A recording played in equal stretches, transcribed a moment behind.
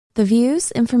The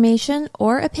views, information,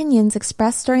 or opinions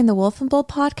expressed during the Wolf and Bull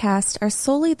podcast are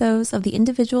solely those of the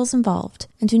individuals involved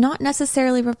and do not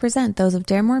necessarily represent those of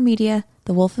Daremore Media,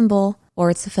 the Wolf and Bull, or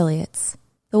its affiliates.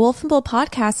 The Wolf and Bull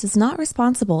podcast is not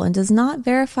responsible and does not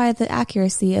verify the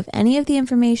accuracy of any of the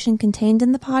information contained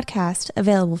in the podcast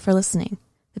available for listening.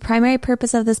 The primary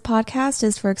purpose of this podcast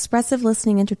is for expressive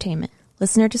listening entertainment.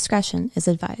 Listener discretion is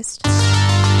advised.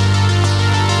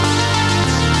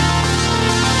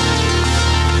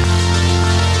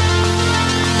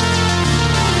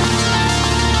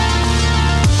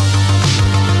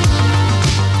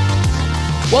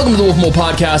 Welcome to the Wolf and Bull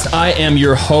Podcast. I am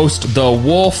your host, The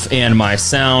Wolf, and my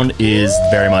sound is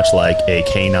very much like a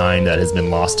canine that has been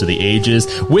lost to the ages.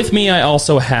 With me, I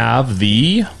also have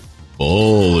the...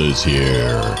 Bull is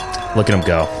here. Look at him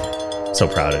go. So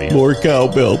proud of you. More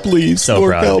cowbell, please. So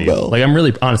More proud cowbell. of you. Like, I'm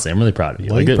really proud of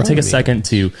you. Why are you proud take a of me? second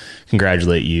to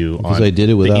congratulate you on Because I did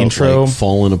it without the intro. like,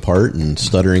 falling apart and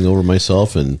stuttering over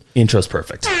myself. And Intro's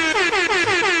perfect.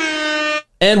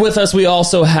 And with us, we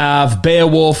also have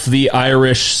Baewolf, the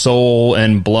Irish soul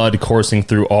and blood coursing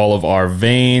through all of our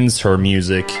veins. Her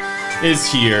music is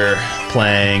here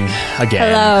playing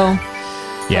again. Hello.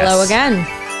 Yes. Hello again.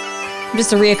 I'm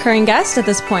just a reoccurring guest at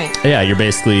this point. Yeah, you're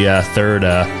basically third.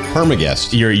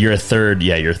 permaguest. You're a third.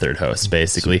 Yeah, you're a third host,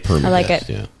 basically. Permaguest, I like it.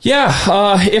 Yeah.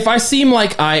 Yeah, if I seem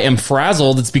like I am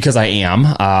frazzled, it's because I am.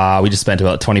 We just spent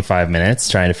about 25 minutes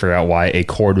trying to figure out why a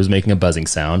cord was making a buzzing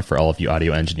sound. For all of you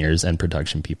audio engineers and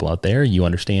production people out there, you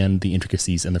understand the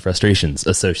intricacies and the frustrations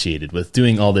associated with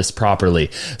doing all this properly.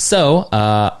 So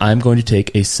I'm going to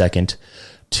take a second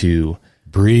to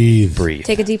Breathe.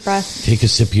 Take a deep breath. Take a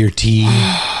sip of your tea.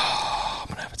 I'm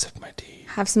going to have a sip of my tea.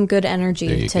 Have some good There energy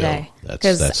you today. go. That's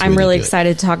Because the I'm way to really do it.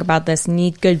 excited to talk about this.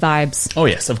 Need good vibes. Oh,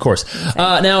 yes, of course.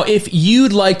 Now, if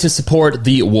you'd like to support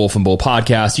the Wolf and Bull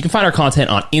podcast, you can find our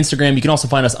content on Instagram. You can also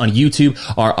find us on YouTube.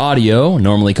 Our audio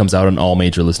normally comes out on all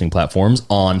major listening platforms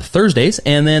on Thursdays,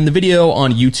 and then the video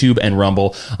on YouTube and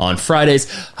Rumble on Fridays.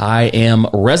 I am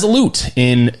resolute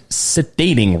in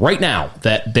stating right now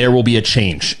that there will be a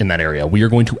change in that area. We are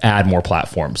going to add more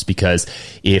platforms because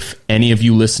if any of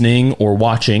you listening or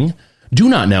watching do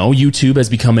not know, YouTube has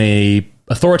become a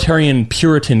authoritarian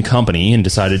Puritan company and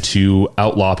decided to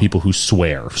outlaw people who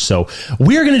swear. So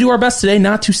we're going to do our best today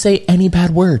not to say any bad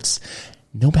words.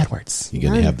 No bad words. You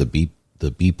going to have the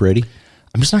beep ready?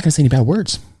 I'm just not going to say any bad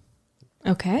words.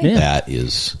 Okay. Yeah. That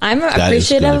is. I'm that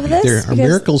is appreciative gonna of be- this There are because-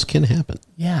 miracles can happen.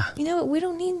 Yeah. You know, we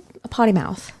don't need a potty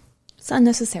mouth. It's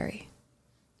unnecessary.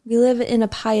 We live in a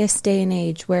pious day and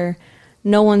age where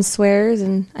no one swears,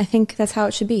 and I think that's how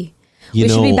it should be. We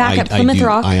should be back at Plymouth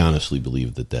Rock. I honestly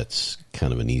believe that that's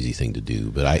kind of an easy thing to do,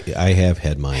 but I have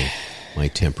had my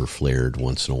temper flared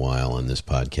once in a while on this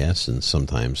podcast, and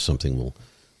sometimes something will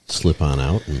slip on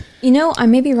out. And You know, I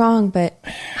may be wrong, but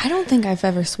I don't think I've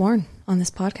ever sworn on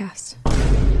this podcast.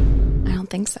 I don't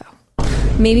think so.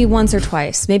 Maybe once or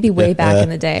twice, maybe way back in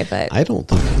the day, but I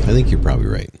think you're probably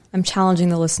right. I'm challenging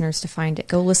the listeners to find it.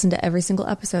 Go listen to every single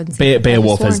episode. And see if I've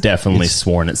Beowulf sworn. has definitely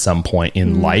sworn at some point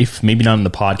in life, maybe not in the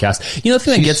podcast. You know, the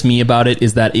thing that gets me about it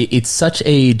is that it's such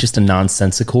just a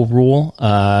nonsensical rule.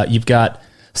 You've got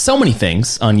so many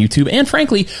things on YouTube, and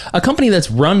frankly, a company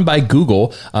that's run by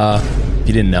Google, if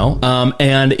you didn't know,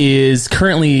 and is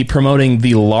currently promoting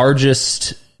the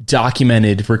largest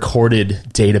documented, recorded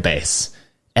database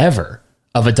ever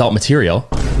of adult material,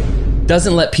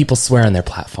 doesn't let people swear on their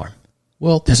platform.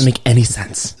 Well, Doesn't make any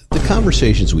sense. the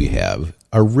conversations we have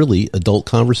are really adult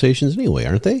conversations anyway,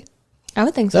 aren't they? I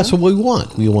would think so. That's what we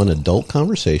want. We want adult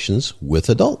conversations with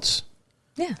adults.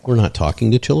 Yeah. We're not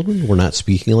talking to children. We're not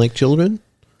speaking like children.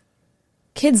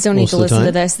 Kids don't need Most to of the listen to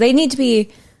time. this. They need to be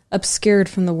obscured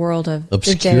from the world of the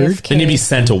Obscured? JFK They need to be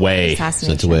sent away.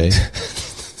 assassination. Sent away.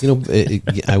 You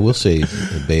know, I will say,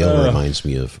 Bale reminds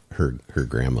me of her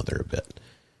grandmother a bit,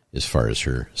 as far as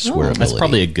her swearability. That's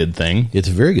probably a good thing. It's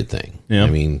a very good thing. Yeah. I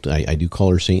mean, I do call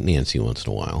her Saint Nancy once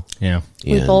in a while. Yeah.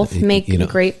 We And, both make you know,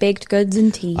 great baked goods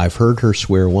and tea. I've heard her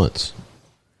swear once,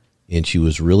 and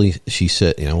she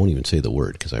said, and I won't even say the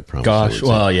word because I promise. Gosh,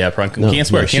 well, yeah, can't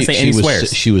swear. Can't say any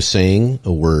swears. She was saying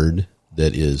a word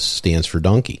that stands for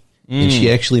donkey, and she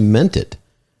actually meant it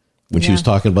when she was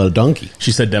talking about a donkey.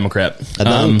 She said Democrat. A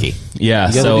donkey. Yeah,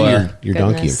 You gotta so do your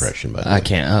donkey Goodness. impression, by the I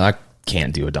way.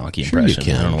 can't do a donkey Sure you impression.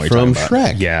 can. I don't know what From you're talking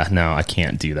about. Shrek. Yeah, no, I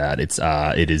can't do that.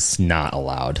 It is not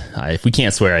allowed. If we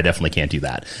can't swear, I definitely can't do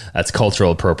that. That's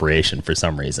cultural appropriation for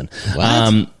some reason.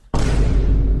 What?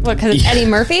 What, because it's Eddie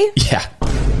Murphy? Yeah.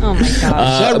 Oh my gosh. Is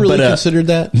that really considered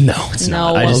that? No, it's No.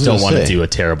 not. I I just was don't gonna want to say. do a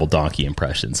terrible donkey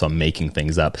impression, so I'm making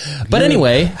things up. But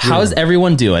anyway, how's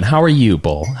everyone doing? How are you,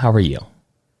 Bull? How are you?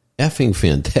 Effing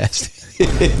fantastic.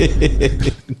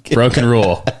 Broken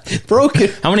rule. Broken.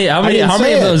 How many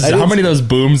of those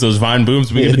booms, those Vine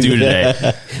booms, we going to do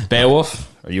today? Beowulf,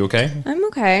 are you okay? I'm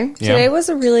okay. Today was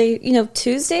a really,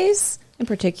 Tuesdays in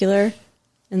particular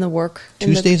in the work.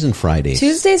 Tuesdays and Fridays.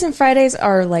 Tuesdays and Fridays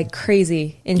are like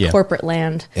crazy in corporate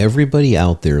land. Everybody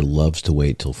out there loves to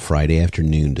wait till Friday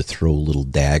afternoon to throw little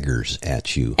daggers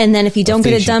at you. And then if you don't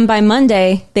get it done by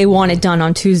Monday, they want it done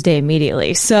on Tuesday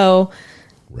immediately. So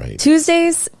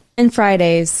Tuesdays and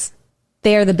Fridays,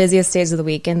 they are the busiest days of the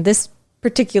week. And this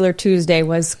particular Tuesday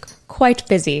was quite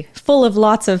busy, full of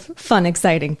lots of fun,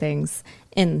 exciting things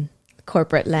in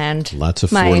corporate land. Lots of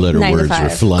four-letter words were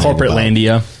flying corporate about.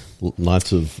 landia.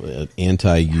 Lots of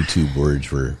anti-YouTube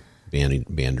words were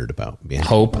bandied about.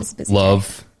 Hope,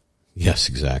 love. Yes,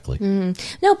 exactly.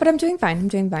 No, but I'm doing fine.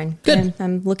 Good. And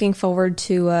I'm looking forward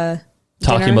to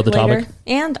talking about the topic.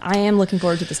 And I am looking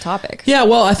forward to this topic. Yeah,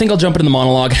 well, I think I'll jump into the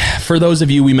monologue. For those of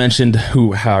you we mentioned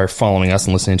who are following us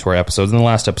and listening to our episodes, in the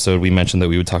last episode we mentioned that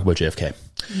we would talk about JFK.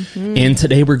 And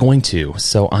today we're going to.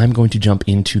 So I'm going to jump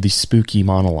into the spooky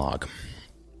monologue.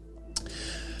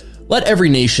 Let every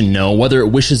nation know, whether it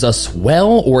wishes us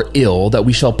well or ill, that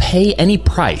we shall pay any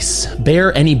price,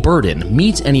 bear any burden,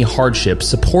 meet any hardship,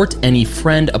 support any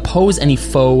friend, oppose any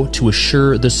foe, to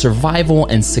assure the survival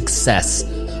and success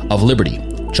of liberty.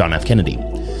 John F. Kennedy.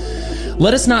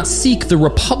 Let us not seek the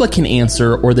Republican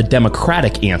answer or the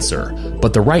Democratic answer,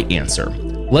 but the right answer.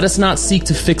 Let us not seek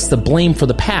to fix the blame for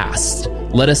the past.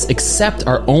 Let us accept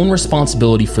our own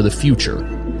responsibility for the future.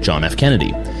 John F.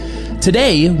 Kennedy.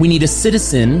 Today, we need a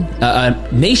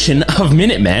nation of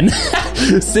Minutemen,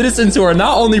 citizens who are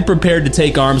not only prepared to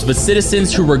take arms, but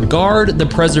citizens who regard the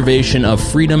preservation of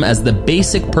freedom as the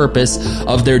basic purpose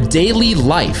of their daily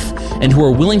life, and who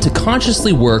are willing to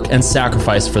consciously work and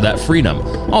sacrifice for that freedom.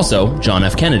 Also, John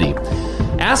F. Kennedy.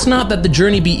 Ask not that the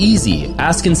journey be easy.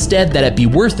 Ask instead that it be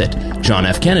worth it. John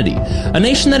F. Kennedy. A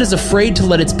nation that is afraid to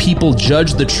let its people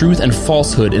judge the truth and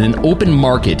falsehood in an open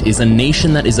market is a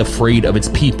nation that is afraid of its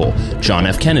people. John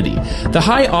F. Kennedy. The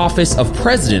high office of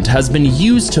president has been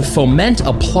used to foment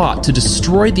a plot to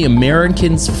destroy the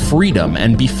Americans' freedom,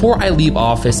 and before I leave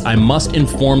office, I must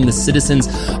inform the citizens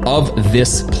of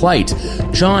this plight.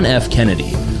 John F.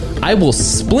 Kennedy. I will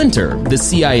splinter the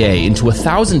CIA into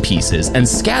 1,000 pieces and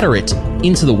scatter it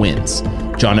into the winds.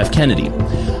 John F. Kennedy.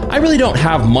 I really don't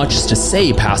have much to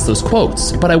say past those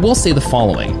quotes, but I will say the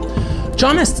following.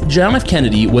 John F.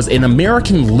 Kennedy was an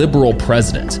American liberal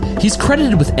president. He's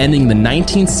credited with ending the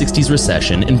 1960s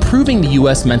recession, improving the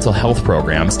U.S. mental health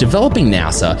programs, developing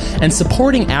NASA, and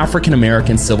supporting African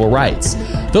American civil rights.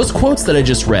 Those quotes that I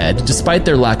just read, despite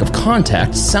their lack of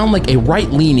context, sound like a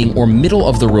right-leaning or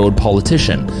middle-of-the-road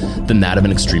politician than that of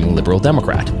an extremely liberal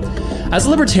Democrat. As a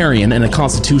libertarian and a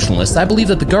constitutionalist, I believe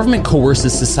that the government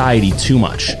coerces society too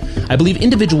much. I believe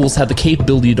individuals have the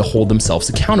capability to hold themselves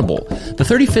accountable. The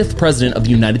 35th President of the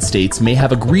United States may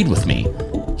have agreed with me.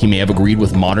 He may have agreed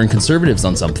with modern conservatives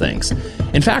on some things.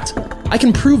 In fact, I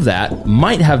can prove that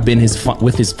might have been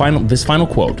this final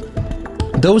quote.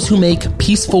 Those who make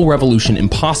peaceful revolution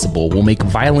impossible will make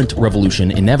violent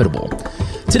revolution inevitable.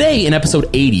 Today, in episode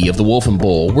 80 of The Wolf and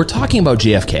Bull, we're talking about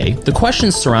JFK, the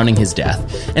questions surrounding his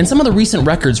death, and some of the recent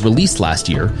records released last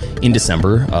year in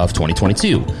December of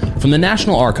 2022 from the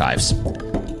National Archives.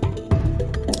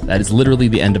 That is literally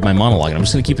the end of my monologue, and I'm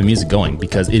just going to keep the music going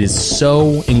because it is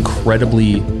so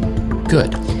incredibly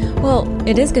good. Well,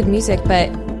 it is good music, but,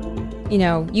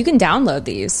 you can download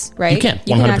these, right? You can, 100%.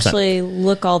 You can actually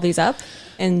look all these up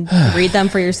and read them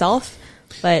for yourself,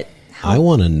 but... I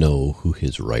want to know who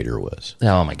his writer was.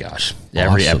 Oh my gosh.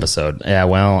 Every episode. Yeah,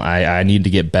 well, I need to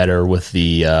get better with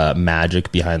the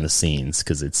magic behind the scenes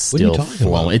because it's still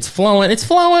flowing. It's flowing. It's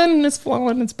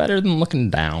better than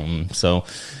looking down. So,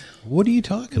 what are you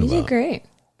talking about? You did great.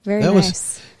 Very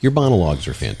nice. Your monologues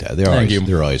are fantastic.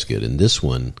 They're always good. And this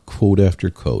one, quote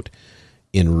after quote,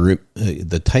 in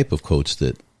the type of quotes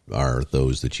that are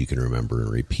those that you can remember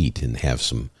and repeat and have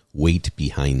some weight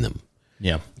behind them.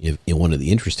 Yeah. One of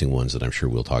the interesting ones that I'm sure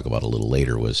we'll talk about a little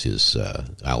later was his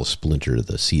I'll splinter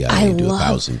the CIA into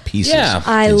 1,000 pieces. Yeah.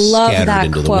 I love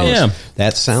that quote. Yeah.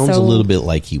 That sounds a little bit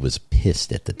like he was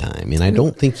pissed at the time. And I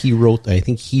think he wrote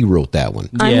that one.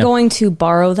 I'm going to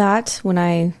borrow that when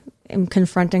I am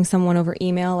confronting someone over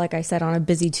email, like I said, on a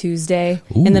busy Tuesday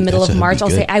in the middle of March.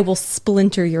 I'll say, I will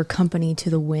splinter your company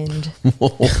to the wind.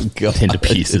 Oh, God. Into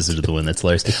pieces into the wind. That's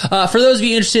hilarious. For those of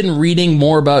you interested in reading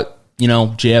more about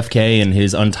JFK and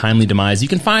his untimely demise, you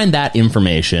can find that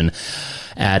information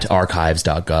at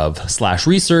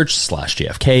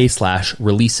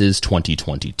archives.gov/research/JFK/releases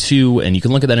 2022. And you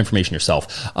can look at that information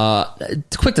yourself.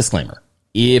 Quick disclaimer.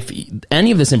 if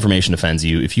any of this information offends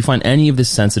you, if you find any of this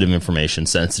sensitive information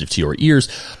sensitive to your ears,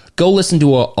 go listen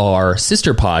to our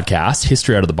sister podcast,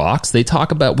 History Out of the Box. We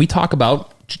talk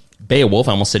about Baewolf,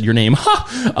 I almost said your name,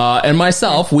 and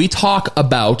myself, we talk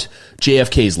about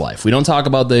JFK's life. We don't talk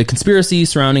about the conspiracy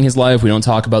surrounding his life. We don't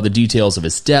talk about the details of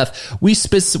his death.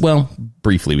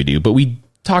 Briefly we do, but we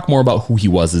talk more about who he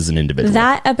was as an individual.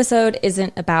 That episode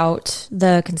isn't about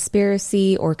the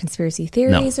conspiracy or conspiracy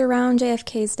theories around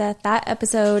JFK's death. That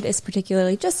episode is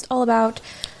particularly just all about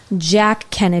Jack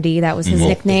Kennedy. That was his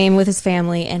nickname with his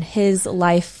family, and his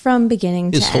life from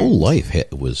beginning to end. His whole life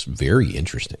was very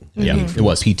interesting. Yeah, it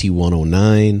was. PT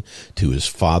 109 to his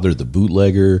father, the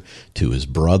bootlegger, to his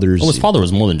brothers. Oh, his father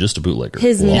was more than just a bootlegger.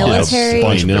 His military. A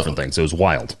bunch of different things. It was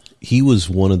wild. He was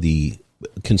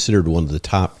considered one of the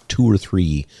top 2 or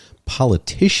 3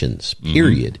 politicians,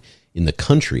 period, in the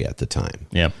country at the time.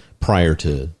 Yeah. Prior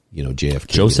to,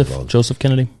 JFK. Joseph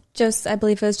Kennedy. I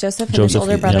believe it was Joseph and his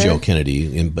older brother. Joe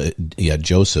Kennedy.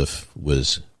 Joseph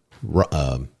was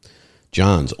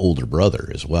John's older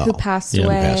brother as well. Who passed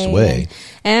away.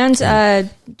 And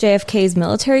JFK's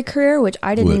military career, which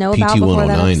I didn't know about before that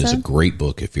episode. PT 109 is a great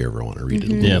book if you ever want to read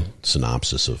it. A little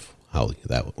synopsis of how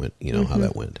that went, how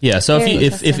that went. Yeah, so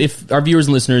if our viewers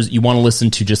and listeners, you want to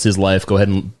listen to just his life, go ahead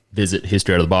and visit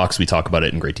History Out of the Box. We talk about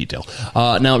it in great detail.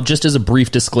 Now, just as a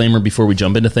brief disclaimer before we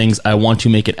jump into things, I want to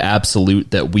make it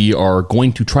absolute that we are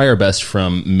going to try our best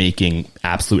from making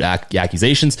absolute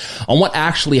accusations on what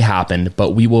actually happened,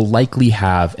 but we will likely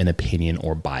have an opinion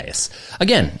or bias.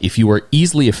 Again, if you are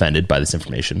easily offended by this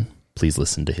information, please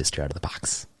listen to History Out of the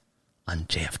Box on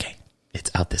JFK. It's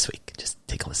out this week. Just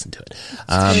take a listen to it.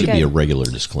 Should be a regular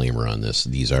disclaimer on this.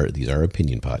 These are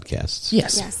opinion podcasts.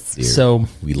 Yes. So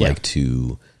we like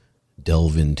to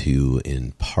delve into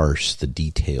and parse the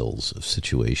details of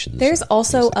situations. There's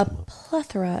also a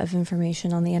plethora of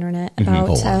information on the internet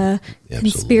about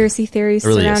conspiracy theories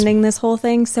surrounding this whole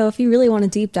thing. So if you really want to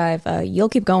deep dive, you'll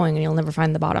keep going and you'll never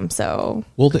find the bottom. So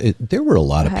there were a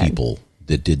lot of people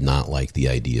that did not like the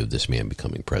idea of this man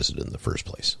becoming president in the first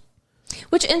place.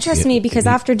 Which interests me because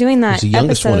after doing that episode, the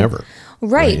youngest one ever.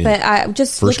 Right, but I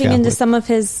just looking Catholic. Into some of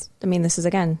his, this is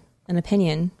again an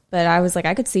opinion, but I was like,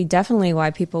 I could see definitely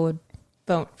why people would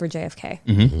vote for JFK.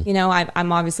 Mm-hmm.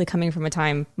 I'm obviously coming from a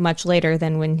time much later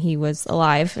than when he was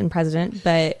alive and president,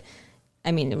 but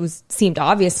it seemed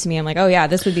obvious to me. I'm like, oh yeah,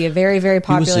 this would be a very, very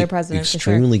popular president.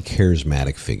 Extremely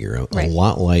charismatic figure, a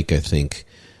lot like I think.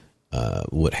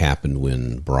 What happened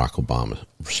when Barack Obama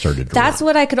started to That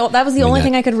was the only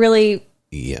thing I could really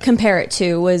compare it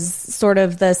to was sort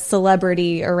of the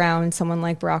celebrity around someone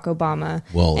like Barack Obama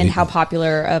and how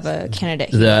popular of a candidate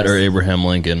he was. Or Abraham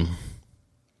Lincoln,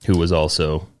 who was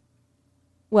also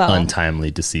untimely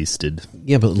deceased.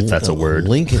 Yeah, but if that's a word.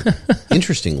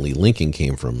 Interestingly, Lincoln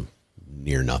came from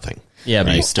near nothing. Yeah,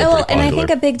 but he's still pretty popular. And I think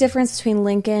a big difference between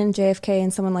Lincoln, JFK,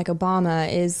 and someone like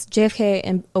Obama is JFK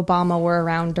and Obama were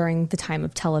around during the time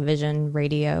of television,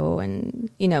 radio, and,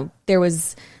 there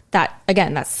was that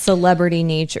celebrity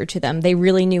nature to them. They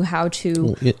really knew how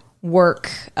to work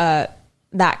that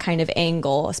kind of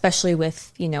angle, especially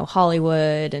with,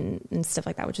 Hollywood and stuff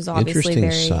like that, which is obviously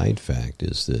interesting side fact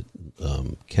is that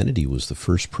Kennedy was the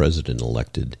first president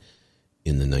elected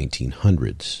in the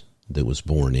 1900s that was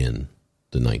born in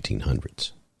the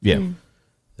 1900s. Yeah.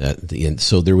 And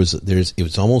so it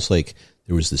was almost like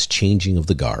there was this changing of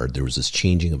the guard. There was this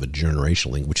changing of a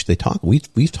generational thing, which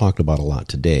we've talked about a lot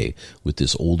today with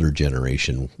this older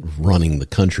generation running the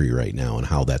country right now and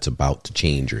how that's about to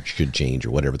change or should change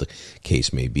or whatever the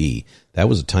case may be. That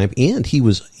was a time, and he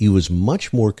was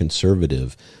much more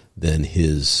conservative than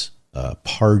his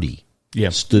party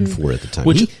stood for at the time.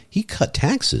 Which he cut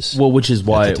taxes. Well, which is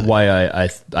why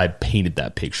I painted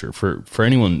that picture for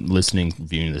anyone listening,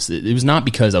 viewing this. It was not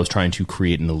because I was trying to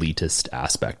create an elitist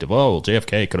aspect of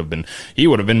JFK he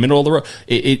would have been middle of the road.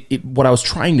 What I was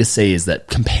trying to say is that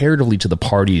comparatively to the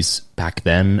parties back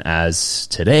then as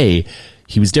today,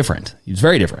 he was different. He was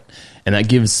very different, and that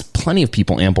gives plenty of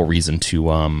people ample reason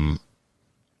to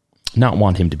not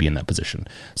want him to be in that position.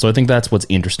 So I think that's what's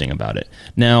interesting about it.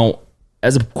 Now,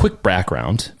 as a quick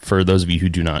background, for those of you who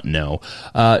do not know,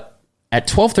 at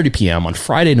 12:30 p.m. on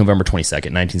Friday, November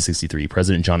 22nd, 1963,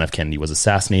 President John F. Kennedy was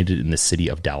assassinated in the city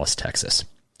of Dallas, Texas.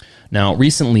 Now,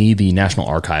 recently, the National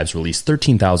Archives released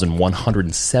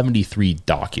 13,173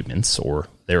 documents, or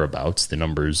thereabouts. The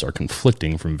numbers are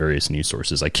conflicting from various news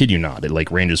sources. I kid you not. It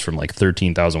ranges from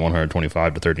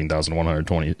 13,125 to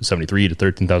 13,173 to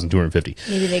 13,250.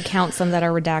 Maybe they count some that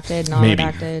are redacted,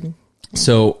 non-redacted.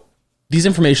 So these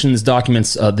informations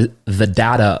documents the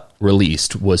data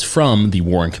released was from the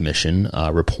Warren Commission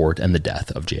report and the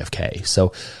death of JFK.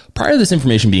 So prior to this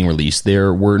information being released,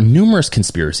 there were numerous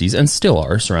conspiracies, and still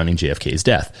are, surrounding JFK's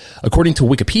death. According to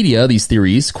Wikipedia, these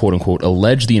theories, quote unquote,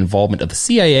 allege the involvement of the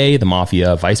CIA, the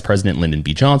Mafia, Vice President Lyndon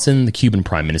B. Johnson, the Cuban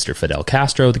Prime Minister Fidel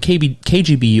Castro, the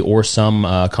KGB, or some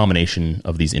combination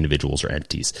of these individuals or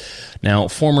entities. Now,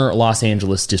 former Los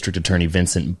Angeles District Attorney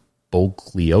Vincent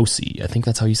Bugliosi, I think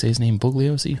that's how you say his name,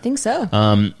 Bugliosi? I think so.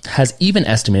 Has even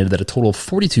estimated that a total of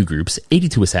 42 groups,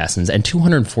 82 assassins, and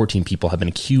 214 people have been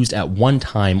accused at one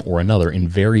time or another in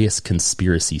various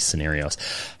conspiracy scenarios.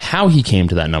 How he came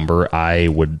to that number, I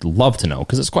would love to know,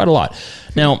 because it's quite a lot.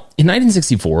 Now, in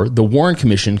 1964, the Warren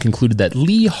Commission concluded that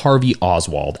Lee Harvey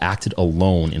Oswald acted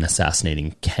alone in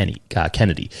assassinating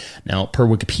Kennedy. Now, per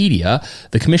Wikipedia,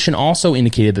 the commission also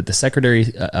indicated that the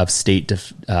Secretary of State,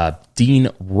 Dean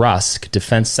Rusk,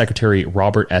 Defense Secretary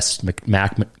Robert S.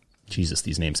 McNamara,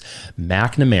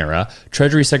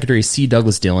 Treasury Secretary C.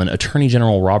 Douglas Dillon, Attorney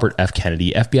General Robert F.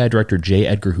 Kennedy, FBI Director J.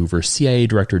 Edgar Hoover, CIA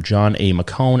Director John A.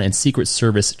 McCone, and Secret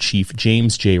Service Chief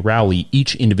James J. Rowley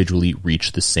each individually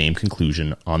reached the same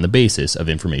conclusion on the basis of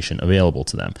information available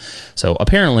to them. So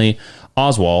apparently,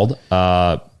 Oswald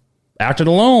acted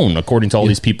alone, according to all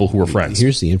these people who were friends.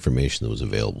 Here's the information that was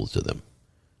available to them.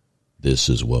 This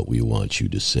is what we want you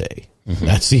to say. Mm-hmm.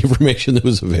 That's the information that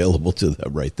was available to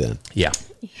them right then. Yeah.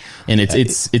 And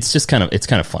it's just kind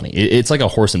of funny. It's like a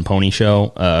horse and pony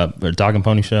show, or dog and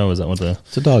pony show. Is that what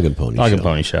it's a dog and pony show. Dog and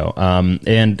pony show.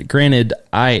 And granted,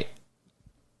 I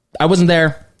wasn't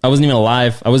there. I wasn't even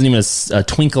alive. I wasn't even a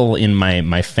twinkle in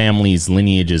my family's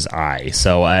lineage's eye.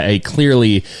 So I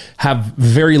clearly have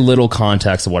very little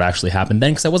context of what actually happened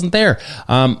then, because I wasn't there.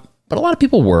 But a lot of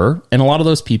people were, and a lot of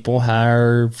those people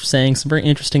are saying some very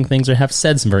interesting things, or have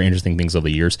said some very interesting things over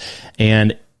the years.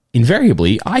 And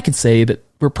invariably, I could say that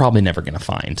we're probably never going to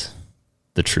find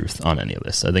the truth on any of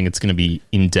this. I think it's going to be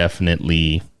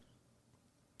indefinitely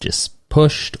just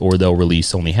pushed, or they'll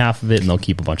release only half of it and they'll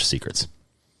keep a bunch of secrets.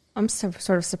 I'm sort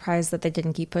of surprised that they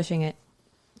didn't keep pushing it,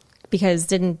 because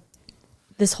didn't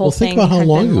this whole thing... Think about how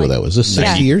long ago that was. This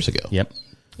 60 years ago. Yep.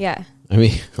 Yeah. I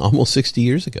mean, almost 60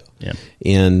 years ago. Yeah.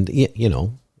 And, you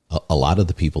know, a lot of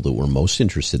the people that were most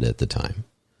interested at the time,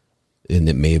 and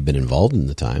that may have been involved in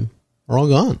the time, are all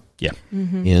gone. Yeah.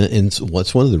 Mm-hmm. And so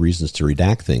what's one of the reasons to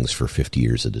redact things for 50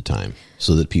 years at a time,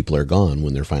 so that people are gone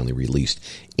when they're finally released.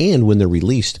 And when they're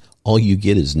released, all you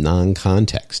get is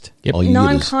non-context. Yep.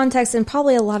 Non-context, and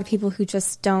probably a lot of people who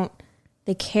just don't,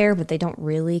 they care, but they don't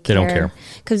really care. They don't care.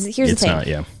 Because here's the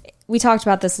thing. We talked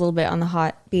about this a little bit on the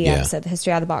Hot B episode, the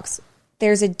History Out of the Box.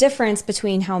 There's a difference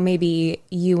between how maybe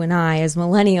you and I, as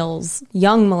millennials,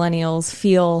 young millennials,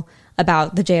 feel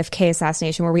about the JFK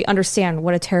assassination, where we understand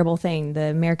what a terrible thing. The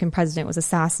American president was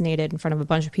assassinated in front of a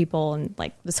bunch of people, and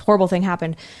like this horrible thing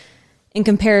happened, in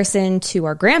comparison to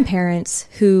our grandparents,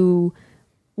 who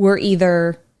were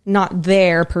either not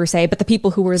there per se, but the people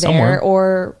who were there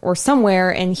or somewhere,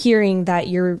 and hearing that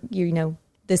you're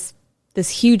this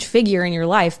huge figure in your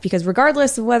life, because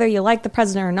regardless of whether you like the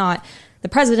president or not, the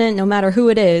president, no matter who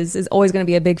it is always going to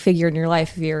be a big figure in your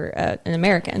life if you're an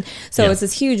American. So it's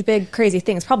this huge, big, crazy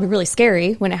thing. It's probably really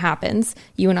scary when it happens.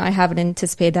 You and I haven't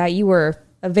anticipated that. You were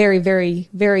a very, very,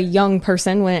 very young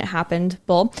person when it happened,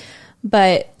 Bull.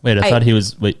 But wait, I thought he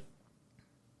was... Wait.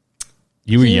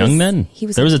 You were young then?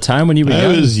 There was a time when you were young?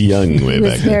 I was young way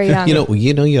back then. Very young.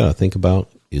 You ought to think about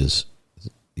is,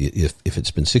 if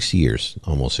it's been 60 years,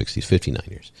 almost 60, 59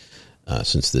 years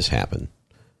since this happened,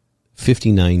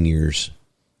 59 years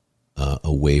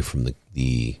away from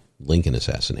the Lincoln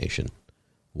assassination.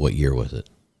 What year was it?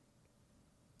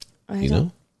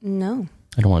 No.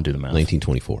 I don't want to do the math.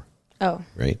 1924. Oh.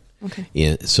 Right? Okay.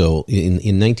 And so in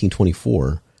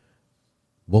 1924,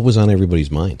 what was on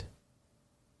everybody's mind?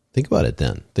 Think about it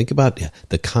then. Think about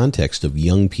the context of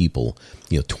young people,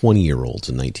 20-year-olds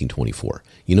in 1924.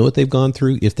 You know what they've gone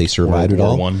through if they survived it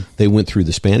all? They went through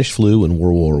the Spanish flu and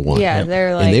World War I. Yeah,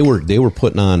 they're like... And they were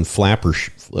putting on flapper,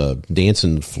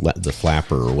 dancing the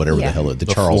flapper or whatever the hell, the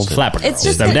Charleston. Flapper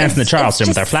girls. They're dancing the Charleston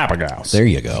with their flapper girls. There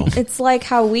you go. It's like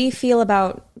how we feel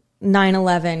about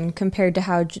 9/11 compared to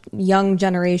how young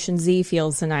Generation Z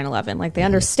feels to 9/11. Like they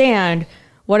understand...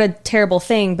 what a terrible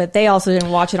thing, but they also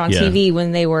didn't watch it on TV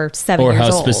when they were 7 years old. Or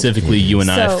how specifically you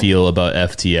and I feel about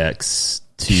FTX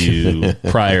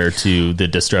prior to the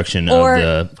destruction of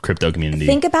the crypto community.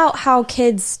 Think about how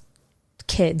kids,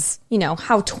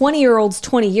 how 20-year-olds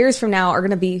 20 years from now are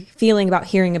going to be feeling about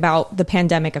hearing about the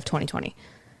pandemic of 2020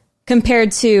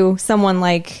 compared to someone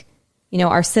like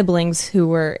our siblings who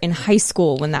were in high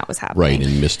school when that was happening. Right,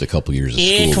 and missed a couple years of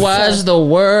school. It was the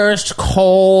worst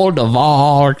cold of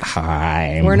all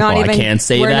time. We're not even. I can't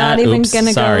say we're that. Not even Oops,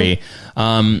 gonna sorry.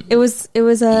 Go. It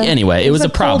was a. Anyway, it was a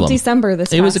problem. Cold December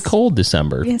this. It was a cold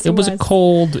December. Yes, it was a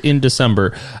cold in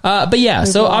December. But yeah,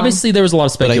 so long. Obviously there was a lot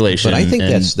of speculation. But I think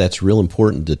that's real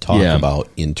important to talk about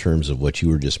in terms of what you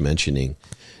were just mentioning,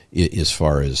 as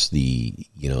far as the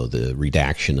the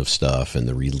redaction of stuff and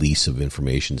the release of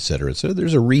information, et cetera. So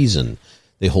there's a reason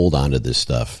they hold on to this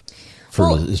stuff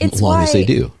for as long as they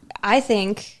do. I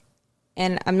think,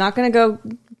 and I'm not going to go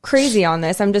crazy on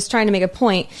this, I'm just trying to make a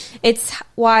point. It's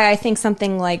why I think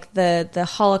something like the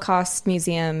Holocaust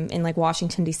Museum in like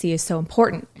Washington, D.C. is so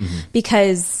important,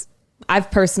 because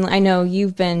I know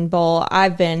you've been, Bull,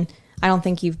 I've been, I don't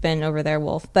think you've been over there,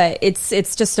 Wolf, but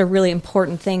it's just a really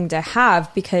important thing to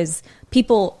have, because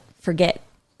people forget.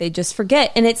 They just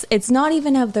forget. And it's not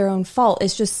even of their own fault.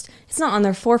 It's not on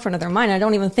their forefront of their mind. I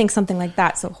don't even think something like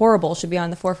that so horrible should be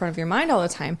on the forefront of your mind all the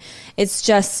time. It's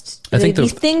just, I think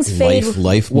these things fade.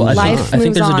 Life moves on. I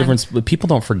think there's a difference. People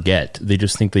don't forget. They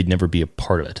just think they'd never be a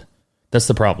part of it. That's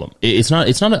the problem. It's not,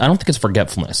 I don't think it's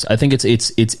forgetfulness. I think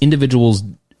it's individuals,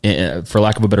 for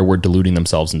lack of a better word, deluding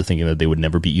themselves into thinking that they would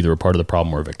never be either a part of the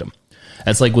problem or a victim.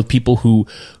 It's like with people who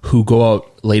go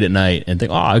out late at night and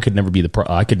think, I could never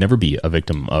be a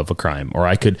victim of a crime, or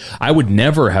I would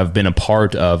never have been a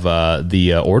part of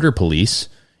the order police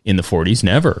in the 40s.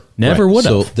 Never would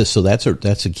have. So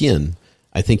that's again,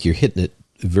 I think you're hitting it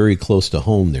very close to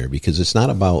home there, because it's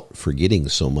not about forgetting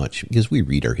so much, because we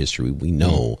read our history, we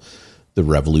know the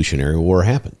Revolutionary War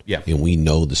happened, and we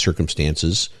know the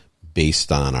circumstances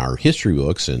based on our history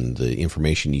books and the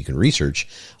information you can research,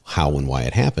 how and why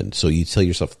it happened. So you tell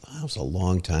yourself, that was a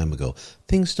long time ago.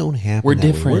 Things don't happen. We're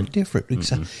different. We're different.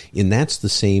 Mm-hmm. And that's the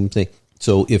same thing.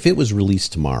 So if it was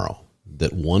released tomorrow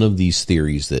that one of these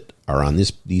theories that are on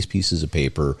these pieces of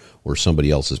paper or somebody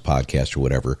else's podcast or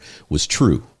whatever was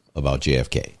true about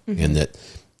JFK, and that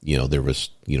there was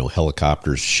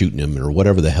helicopters shooting him or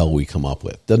whatever the hell we come up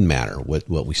with, doesn't matter what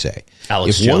we say.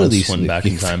 Alex Jones went back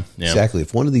in time. Yeah. Exactly.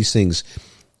 If one of these things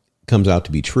comes out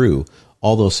to be true,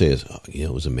 all they'll say is,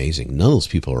 it was amazing. None of those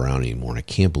people are around anymore, and I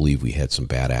can't believe we had some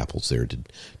bad apples there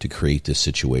to create this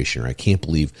situation, or I can't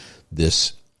believe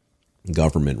this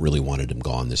government really wanted him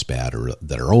gone this bad, or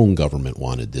that our own government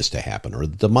wanted this to happen, or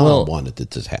the mob wanted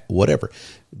it to happen, whatever.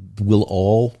 We'll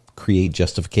all create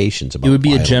justifications about why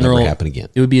it'll never happen again.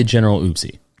 It would be a general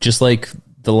oopsie. Just like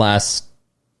the last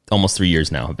almost 3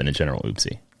 years now have been a general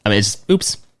oopsie. I mean, it's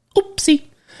oopsie.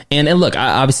 And look,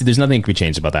 obviously there's nothing that can be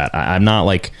changed about that. I'm not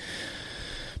like,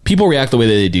 people react the way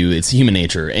that they do. It's human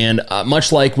nature. And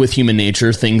much like with human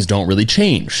nature, things don't really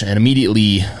change. And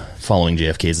immediately following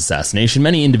JFK's assassination,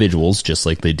 many individuals, just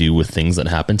like they do with things that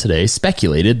happen today,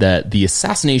 speculated that the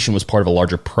assassination was part of a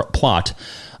larger plot,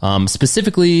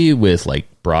 specifically with like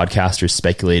broadcasters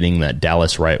speculating that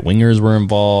Dallas right-wingers were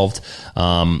involved.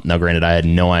 Now, granted, I had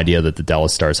no idea that the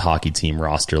Dallas Stars hockey team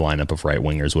roster lineup of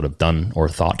right-wingers would have done or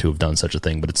thought to have done such a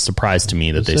thing, but it's a surprise to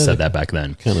me that they said that back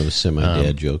then. Kind of a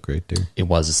semi-dad joke right there. It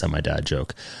was a semi-dad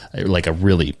joke, like a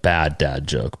really bad dad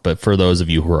joke. But for those of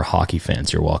you who are hockey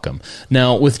fans, you're welcome.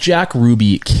 Now, with Jack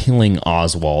Ruby killing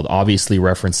Oswald, obviously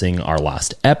referencing our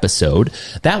last episode,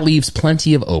 that leaves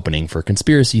plenty of opening for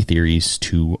conspiracy theories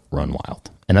to run wild.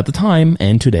 And at the time,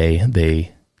 and today,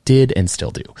 they did and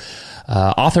still do.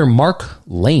 Author Mark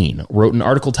Lane wrote an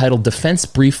article titled Defense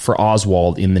Brief for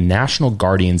Oswald in the National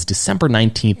Guardian's December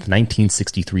 19th,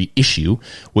 1963 issue,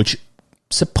 which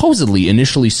supposedly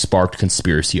initially sparked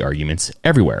conspiracy arguments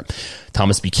everywhere.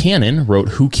 Thomas Buchanan wrote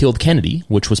Who Killed Kennedy,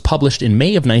 which was published in May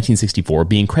of 1964,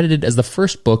 being credited as the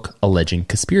first book alleging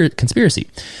conspiracy.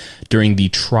 During the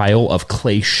trial of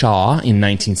Clay Shaw in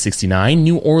 1969,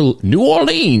 New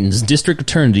Orleans District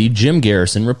Attorney Jim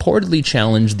Garrison reportedly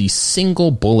challenged the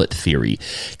single bullet theory,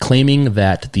 claiming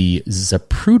that the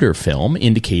Zapruder film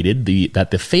indicated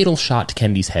that the fatal shot to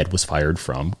Kennedy's head was fired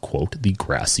from, quote, the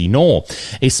grassy knoll,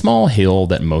 a small hill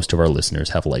that most of our listeners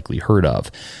have likely heard of.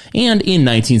 And in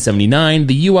 1979,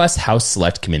 the U.S. House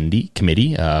Select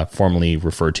Committee, formerly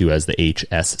referred to as the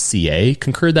HSCA,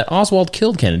 concurred that Oswald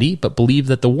killed Kennedy, but believed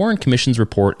that the Warren Commission's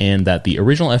report and that the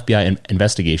original FBI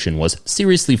investigation was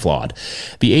seriously flawed.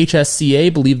 The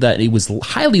HSCA believed that it was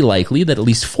highly likely that at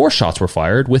least 4 shots were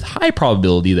fired, with high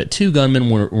probability that 2 gunmen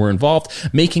were involved,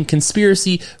 making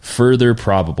conspiracy further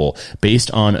probable,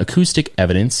 based on acoustic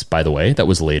evidence, by the way, that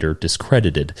was later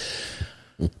discredited.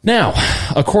 Now,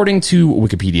 according to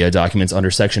Wikipedia documents under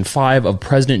Section 5 of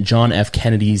President John F.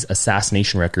 Kennedy's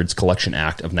Assassination Records Collection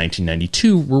Act of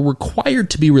 1992, were required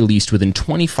to be released within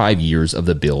 25 years of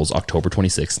the bill's October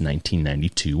 26,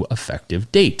 1992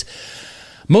 effective date.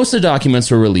 Most of the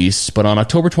documents were released, but on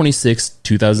October 26,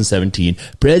 2017,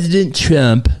 President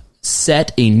Trump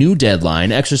set a new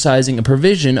deadline, exercising a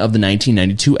provision of the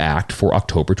 1992 Act for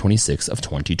October 26 of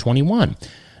 2021.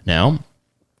 Now,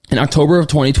 in October of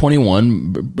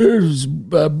 2021,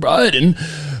 Biden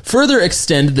further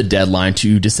extended the deadline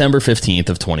to December 15th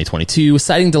of 2022,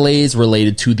 citing delays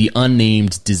related to the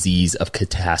unnamed disease of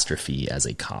catastrophe as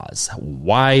a cause.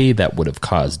 Why that would have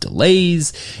caused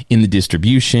delays in the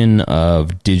distribution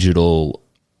of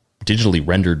digitally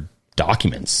rendered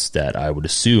documents that I would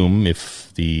assume,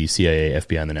 if the CIA,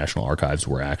 FBI, and the National Archives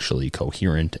were actually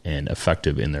coherent and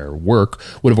effective in their work,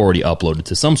 would have already uploaded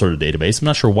to some sort of database. I'm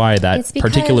not sure why that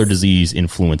particular disease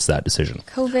influenced that decision.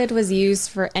 COVID was used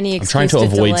for any excuse. I'm trying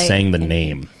to avoid saying the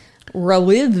name. We're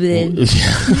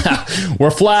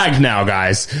flagged now,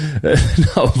 guys.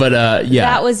 No, but yeah.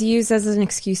 That was used as an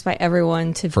excuse by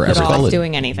everyone to put off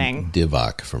doing anything.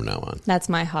 Divock from now on. That's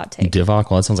my hot take. Divock?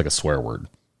 Well, that sounds like a swear word.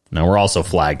 No, we're also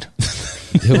flagged.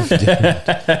 Divock?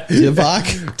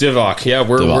 Divock. Yeah,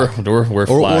 we're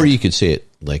flagged. Or you could say it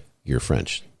like you're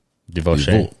French.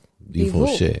 Divoché.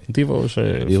 Divoché.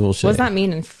 What does that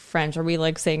mean in French? Are we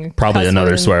like saying probably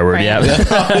another swear word? Yeah,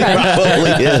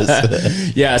 probably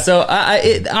is. Yeah. So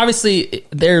obviously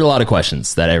there are a lot of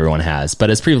questions that everyone has, but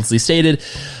as previously stated,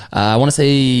 I want to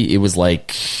say it was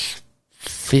like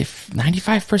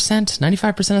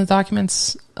 95% of the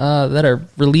documents that are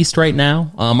released right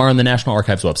now are on the National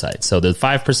Archives website. So the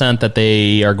 5% that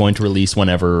they are going to release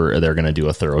whenever they're going to do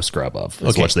a thorough scrub of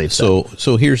is what they've said.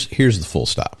 So here's the full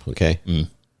stop. Okay.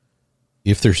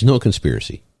 If there's no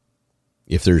conspiracy,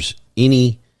 if there's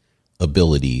any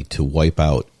ability to wipe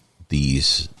out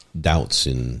these doubts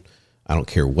in, I don't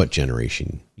care what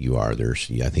generation you are,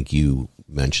 I think you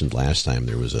mentioned last time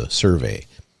there was a survey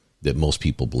that most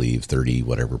people believe, 30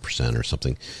 whatever percent or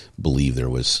something, believe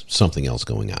there was something else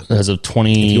going on. As of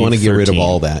 20, if you want to get rid of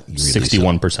all that, you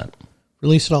 61%.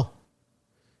 Release it all.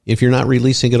 If you're not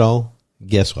releasing it all,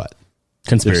 guess what?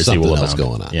 Conspiracy will abound. There's something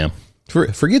else going on. Yeah.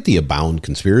 Forget the abound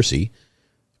conspiracy.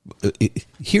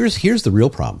 Here's the real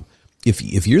problem.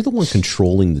 If you're the one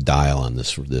controlling the dial on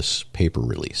this paper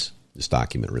release, this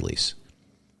document release,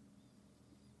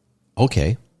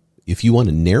 okay, if you want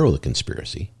to narrow the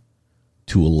conspiracy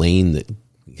to a lane that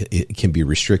it can be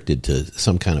restricted to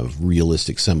some kind of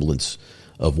realistic semblance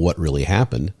of what really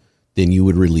happened, then you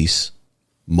would release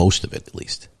most of it at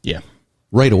least. Yeah.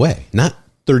 Right away, not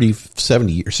 30,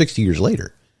 70, or 60 years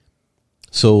later.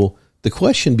 So the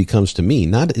question becomes to me,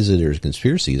 not is it a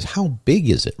conspiracy, is how big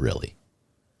is it really?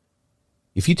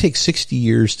 If you take 60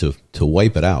 years to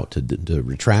wipe it out, to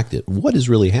retract it, what is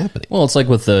really happening? Well, it's like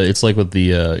with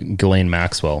the Ghislaine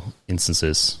Maxwell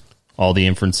instances. All the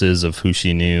inferences of who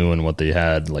she knew and what they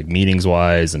had, like meetings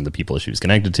wise, and the people she was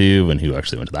connected to, and who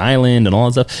actually went to the island, and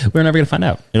all that stuff. We're never going to find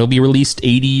out. It'll be released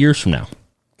 80 years from now.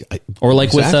 Or like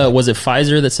exactly. With was it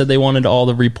Pfizer that said they wanted all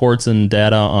the reports and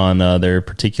data on their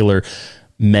particular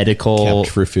medical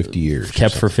kept for 50 years,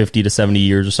 kept for 50 to 70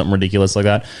 years, or something ridiculous like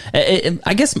that.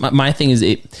 I guess my thing is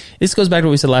this goes back to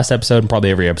what we said last episode, and probably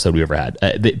every episode we ever had.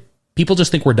 People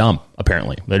just think we're dumb.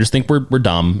 Apparently, they just think we're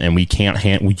dumb, and we can't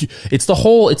it's the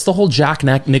whole Jack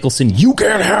Nicholson. You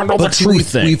can't handle the truth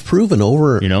thing. We've proven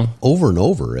over and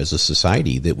over as a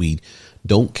society that we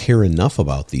don't care enough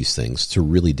about these things to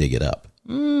really dig it up.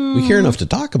 We care enough to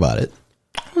talk about it.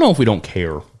 I don't know if we don't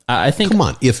care. I think. Come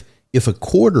on, if a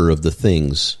quarter of the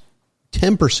things,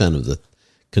 10% of the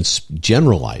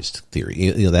generalized theory,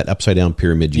 that upside down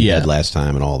pyramid you had last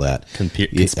time and all that.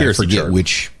 Conspiracy. I forget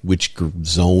which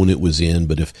zone it was in,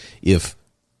 but if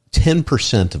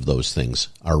 10% of those things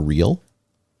are real,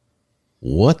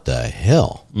 what the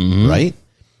hell, right?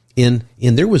 And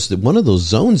there was one of those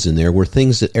zones in there where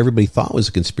things that everybody thought was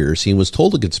a conspiracy and was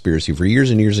told a conspiracy for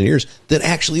years and years and years that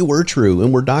actually were true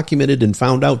and were documented and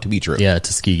found out to be true. Yeah,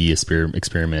 Tuskegee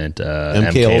experiment,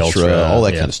 MK Ultra, all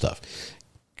that kind of stuff.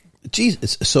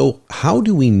 Jesus, so how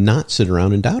do we not sit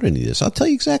around and doubt any of this? I'll tell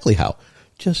you exactly how.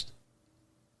 Just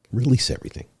release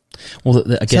everything. Well,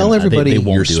 again, tell everybody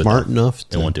they you're smart enough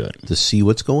they won't do it. To see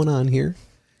what's going on here.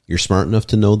 You're smart enough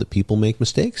to know that people make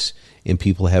mistakes and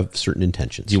people have certain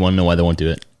intentions. Do you want to know why they won't do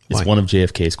it? It's one of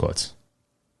JFK's quotes.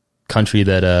 Country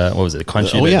that what was it? A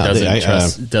country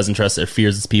that doesn't trust or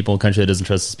fears its people. A country that doesn't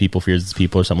trust its people fears its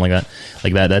people, or something like that.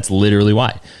 Like that. That's literally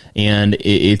why. And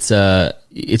it's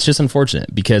just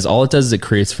unfortunate because all it does is it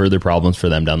creates further problems for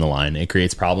them down the line. It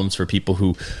creates problems for people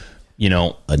who,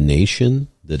 a nation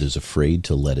that is afraid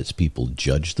to let its people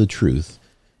judge the truth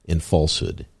and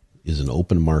falsehood is an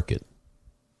open market.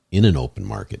 In an open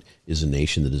market is a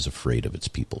nation that is afraid of its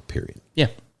people, period. Yeah,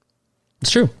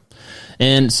 it's true.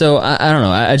 And so I don't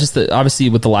know. I just obviously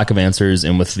with the lack of answers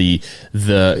and with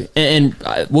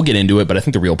we'll get into it, but I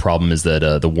think the real problem is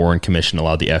that the Warren Commission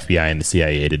allowed the FBI and the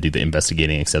CIA to do the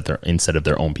investigating instead of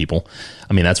their own people.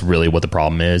 I mean, that's really what the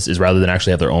problem is rather than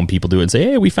actually have their own people do it and say,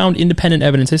 hey, we found independent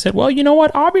evidence. They said, well, you know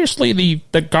what? Obviously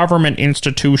the government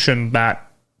institution that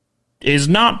is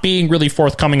not being really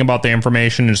forthcoming about the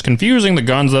information, is confusing the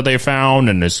guns that they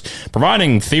found, and is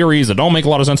providing theories that don't make a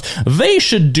lot of sense. They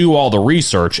should do all the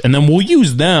research, and then we'll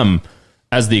use them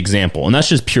as the example. And that's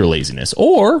just pure laziness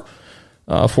or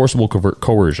forcible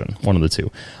coercion, one of the two.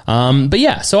 But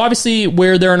yeah, so obviously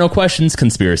where there are no questions,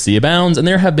 conspiracy abounds, and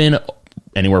there have been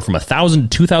anywhere from 1,000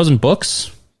 to 2,000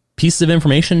 books, pieces of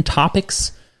information,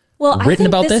 topics written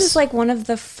about this. This is like one of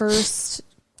the first...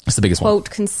 It's the biggest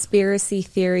quote, conspiracy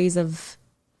theories of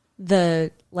the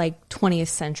 20th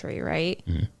century, right?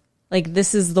 Mm-hmm. Like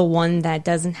this is the one that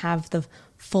doesn't have the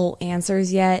full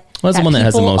answers yet. Well, that's the one that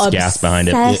has the most gas behind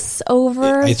it. I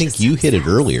think you hit it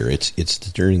earlier. It's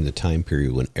during the time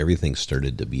period when everything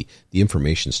started to be, the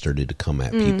information started to come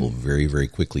at people very, very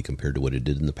quickly compared to what it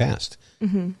did in the past.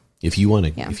 Mm-hmm. If you want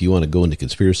to go into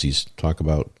conspiracies, talk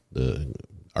about the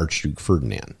Archduke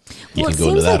Ferdinand. You can go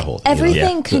into that whole.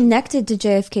 Everything connected to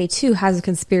JFK too has a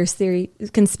conspiracy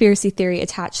theory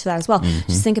attached to that as well. Mm-hmm.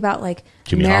 Just think about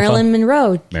Marilyn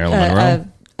Monroe. I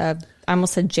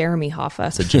almost said Jeremy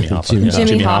Hoffa. So Jimmy Hoffa.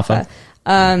 Jimmy Hoffa.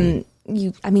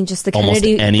 Just the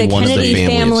Kennedy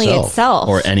family itself,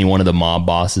 or any one of the mob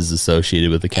bosses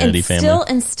associated with the Kennedy family.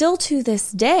 And still to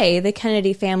this day, the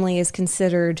Kennedy family is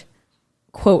considered,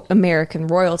 quote, American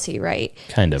royalty, right?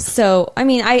 Kind of. So,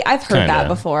 I've heard that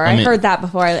before. I heard that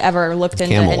before I ever looked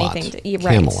into anything.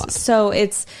 Right. Camelot. So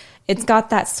it's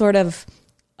got that sort of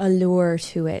allure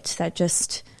to it that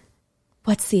just,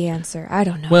 what's the answer? I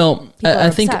don't know. Well,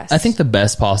 I think the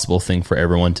best possible thing for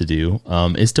everyone to do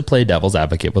is to play devil's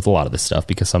advocate with a lot of this stuff,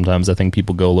 because sometimes I think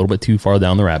people go a little bit too far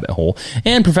down the rabbit hole.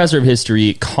 And Professor of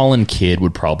History Colin Kidd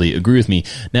would probably agree with me.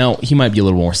 Now, he might be a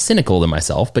little more cynical than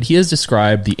myself, but he has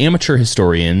described the amateur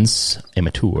historians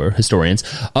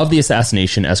of the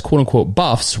assassination as quote-unquote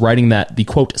buffs, writing that the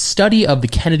quote study of the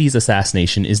Kennedy's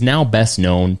assassination is now best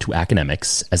known to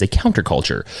academics as a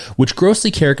counterculture, which grossly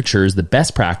caricatures the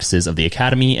best practices of the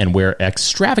academy and where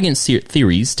extravagant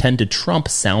theories tend to trump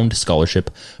sound scholarship,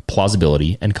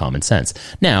 plausibility, and common sense.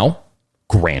 Now,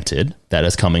 granted, that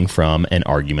is coming from an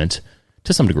argument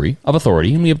to some degree of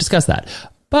authority, and we have discussed that.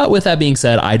 But with that being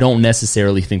said, I don't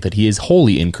necessarily think that he is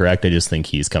wholly incorrect. I just think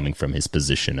he's coming from his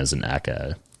position as an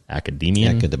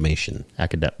academician.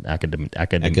 Academic. A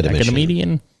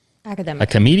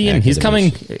comedian. He's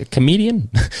coming comedian.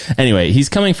 Anyway, he's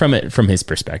coming from it from his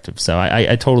perspective. So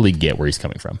I totally get where he's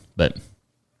coming from. But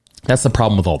that's the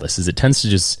problem with all this, is it tends to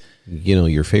just,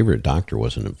 your favorite doctor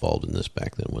wasn't involved in this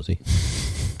back then, was he?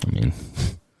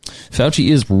 Fauci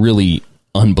is really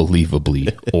unbelievably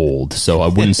old, so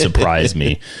it wouldn't surprise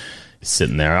me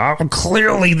sitting there. Oh,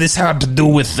 clearly this had to do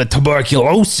with the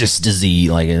tuberculosis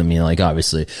disease.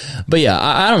 Obviously. But yeah,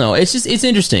 I don't know. It's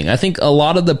interesting. I think a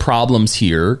lot of the problems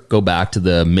here go back to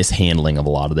the mishandling of a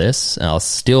lot of this.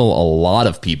 Still, a lot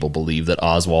of people believe that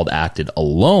Oswald acted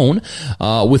alone,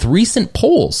 with recent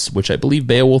polls, which I believe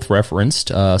Baewolf referenced,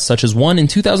 such as one in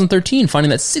 2013, finding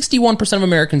that 61% of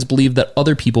Americans believe that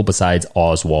other people besides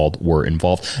Oswald were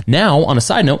involved. Now, on a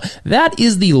side note, that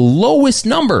is the lowest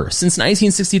number since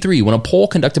 1963, when a poll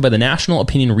conducted by the National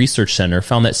Opinion Research Center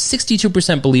found that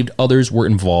 62% believed others were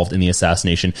involved in the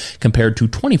assassination, compared to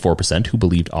 24% who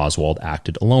believed Oswald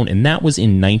acted alone. And that was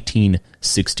in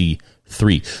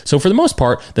 1963. So for the most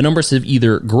part, the numbers have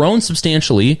either grown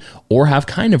substantially or have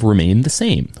kind of remained the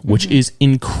same, which is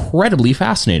incredibly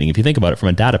fascinating if you think about it from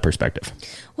a data perspective.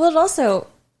 Well, it also,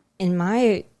 in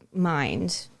my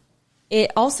mind,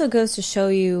 it also goes to show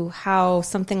you how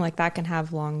something like that can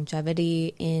have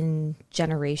longevity in a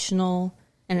generational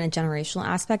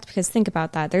aspect. Because think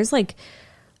about that. There's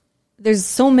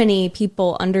so many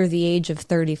people under the age of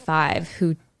 35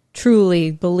 who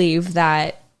truly believe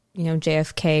that,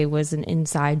 JFK was an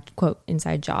inside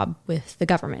job with the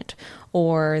government,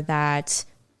 or that,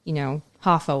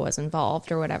 Hoffa was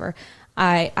involved or whatever.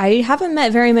 I haven't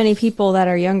met very many people that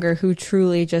are younger who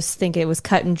truly just think it was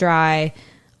cut and dry.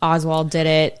 Oswald did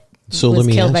it. So was let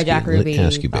me killed ask by Jack Ruby.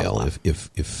 Ask you, Bale,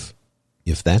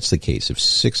 if that's the case, if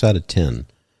 6 out of 10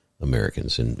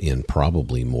 Americans, and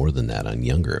probably more than that on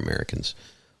younger Americans,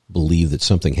 believe that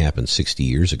something happened 60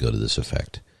 years ago to this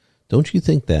effect, don't you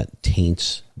think that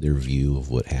taints their view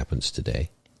of what happens today?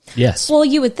 Yes. Well,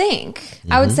 you would think.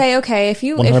 I would say, okay, if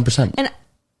you... 100%. And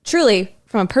truly,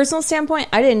 from a personal standpoint,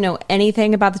 I didn't know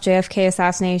anything about the JFK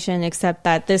assassination except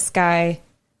that this guy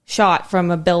shot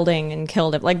from a building and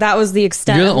killed him. Like, that was the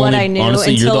extent of what I knew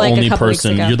honestly, until like a couple weeks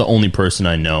ago. You're the only person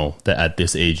I know that at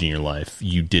this age in your life,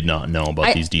 you did not know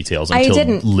about these details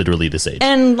until literally this age.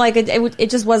 And like, it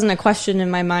just wasn't a question in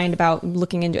my mind about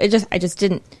looking into it. I just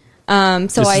didn't.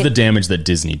 This is the damage that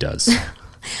Disney does.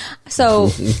 So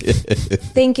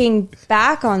thinking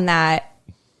back on that,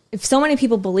 if so many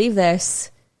people believe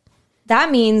this,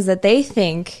 that means that they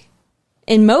think,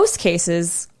 in most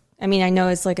cases, I mean, I know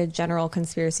it's like a general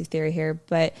conspiracy theory here,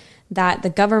 but that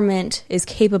the government is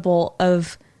capable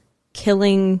of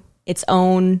killing its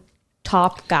own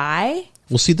top guy.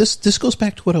 Well, see, this goes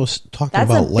back to what I was talking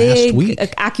That's about a big last week.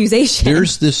 Accusation.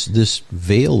 There's this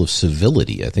veil of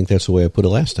civility. I think that's the way I put it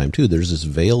last time, too. There's this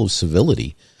veil of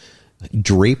civility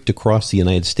draped across the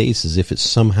United States as if it's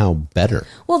somehow better.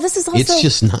 Well, this is also... It's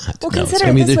just not. Well, consider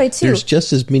it this way, too. There's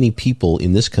just as many people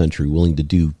in this country willing to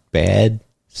do bad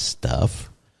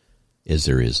stuff as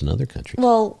there is in other countries.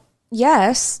 Well,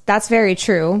 yes, that's very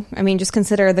true. I mean, just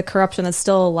consider the corruption that's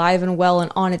still alive and well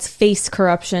and on its face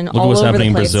corruption all over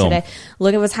the place today.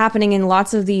 Look at what's happening in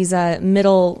lots of these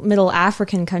middle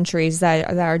African countries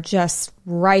that are just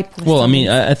ripe with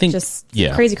I think just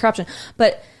crazy corruption.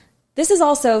 But this is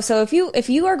also, so if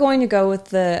you are going to go with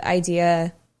the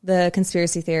idea, the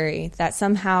conspiracy theory that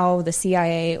somehow the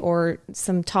CIA or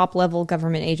some top level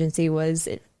government agency was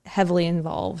heavily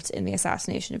involved in the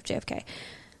assassination of JFK.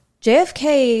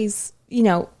 JFK's,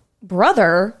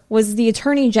 brother was the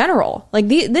attorney general. Like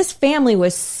this family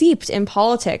was steeped in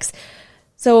politics.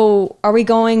 So are we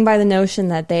going by the notion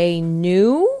that they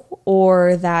knew,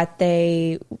 or that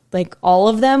they, like, all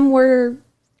of them were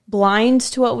blind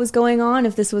to what was going on,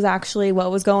 if this was actually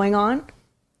what was going on?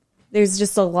 There's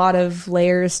just a lot of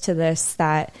layers to this,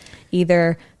 that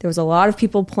either there was a lot of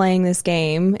people playing this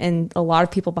game and a lot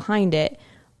of people behind it,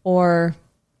 or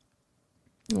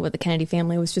the Kennedy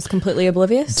family was just completely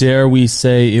oblivious. Dare we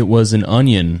say it was an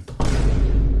onion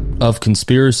of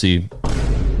conspiracy?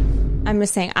 I'm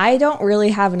just saying, I don't really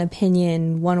have an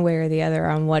opinion one way or the other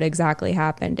on what exactly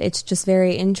happened. It's just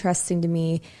very interesting to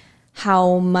me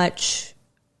how much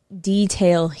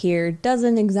detail here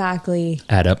doesn't exactly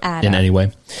add up in any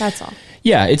way. That's all.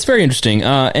 Yeah, it's very interesting,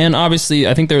 and obviously,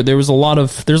 I think there's a lot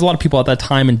of people at that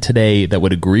time and today that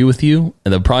would agree with you,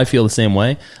 and they'll probably feel the same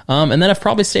way. And then I've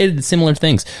probably stated similar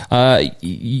things.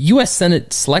 U.S.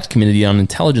 Senate Select Committee on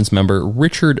Intelligence member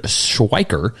Richard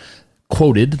Schweiker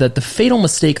quoted that the fatal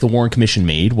mistake the Warren Commission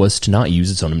made was to not use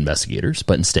its own investigators,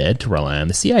 but instead to rely on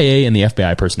the CIA and the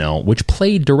FBI personnel, which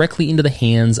played directly into the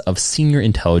hands of senior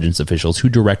intelligence officials who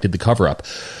directed the cover-up.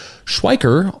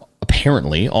 Schweiker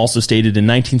apparently also stated in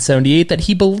 1978 that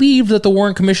he believed that the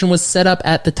Warren Commission was set up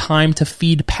at the time to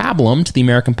feed pablum to the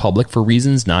American public for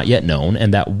reasons not yet known,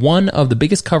 and that one of the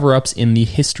biggest cover-ups in the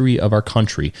history of our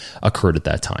country occurred at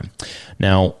that time.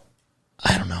 Now,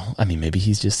 I don't know. I mean, maybe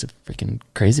he's just a freaking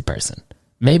crazy person.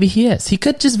 Maybe he is. He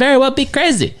could just very well be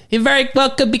crazy. He very well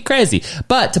could be crazy.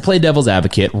 But to play devil's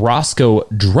advocate, Roscoe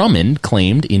Drummond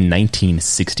claimed in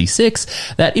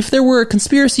 1966 that if there were a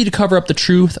conspiracy to cover up the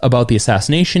truth about the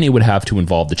assassination, it would have to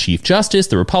involve the Chief Justice,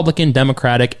 the Republican,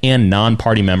 Democratic, and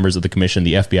non-party members of the Commission,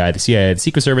 the FBI, the CIA, the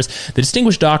Secret Service, the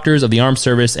distinguished doctors of the Armed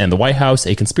Service, and the White House,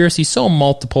 a conspiracy so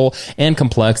multiple and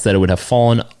complex that it would have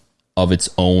fallen of its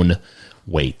own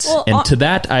weight. Well, and to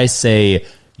that I say,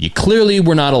 you clearly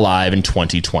were not alive in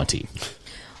 2020.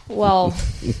 Well,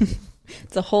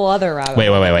 it's a whole other route. Wait,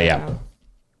 yeah.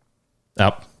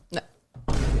 Up. No.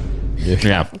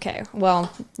 Yeah. Okay,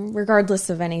 well, regardless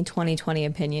of any 2020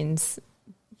 opinions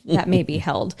that may be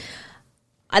held,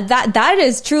 that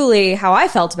is truly how I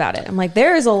felt about it. I'm like,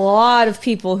 there is a lot of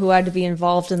people who had to be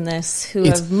involved in this who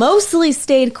have mostly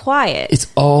stayed quiet.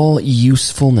 It's all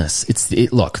usefulness.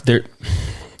 Look,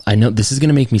 I know this is going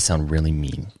to make me sound really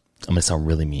mean. I'm going to sound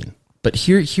really mean. But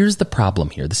here's the problem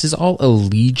here. This is all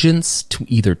allegiance to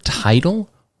either title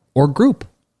or group.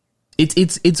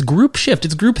 It's group shift.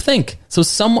 It's group think. So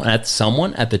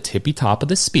someone at the tippy top of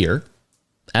the spear,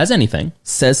 as anything,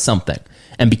 says something.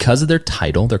 And because of their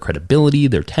title, their credibility,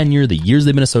 their tenure, the years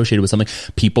they've been associated with something,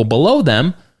 people below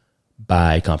them,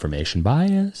 by confirmation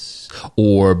bias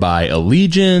or by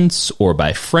allegiance or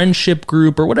by friendship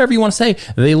group or whatever you want to say,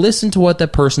 they listen to what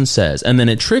that person says. And then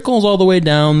it trickles all the way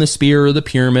down the spear or the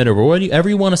pyramid or whatever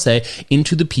you want to say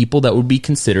into the people that would be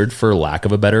considered, for lack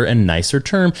of a better and nicer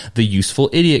term, the useful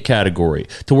idiot category,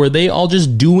 to where they all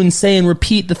just do and say and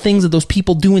repeat the things that those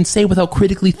people do and say without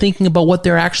critically thinking about what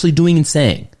they're actually doing and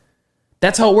saying.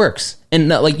 That's how it works. And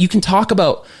like, you can talk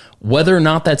about whether or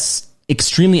not that's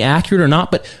extremely accurate or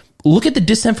not, but look at the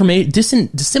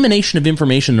dissemination of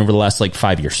information over the last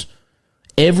 5 years.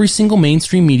 Every single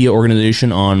mainstream media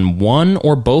organization on one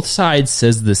or both sides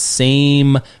says the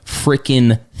same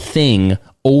freaking thing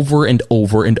over and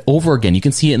over and over again. You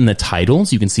can see it in the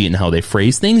titles. You can see it in how they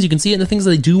phrase things. You can see it in the things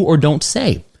that they do or don't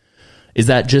say. Is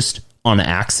that just on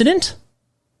accident?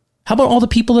 How about all the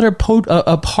people that are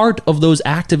a part of those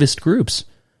activist groups?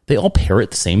 They all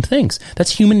parrot the same things.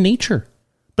 That's human nature.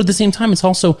 But at the same time, it's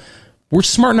also... we're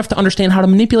smart enough to understand how to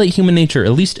manipulate human nature.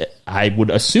 At least I would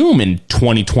assume in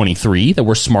 2023 that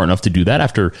we're smart enough to do that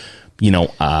after,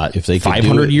 if they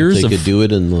 500 years. If they could do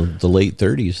it in the late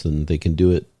 30s, then they can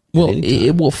do it.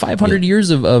 Well, 500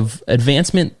 years of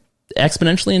advancement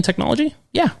exponentially in technology.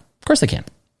 Yeah, of course they can.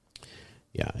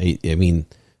 Yeah, I mean,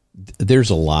 there's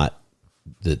a lot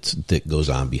that goes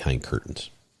on behind curtains.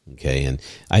 Okay, and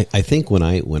I think when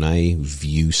I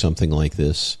view something like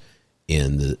this,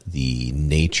 and the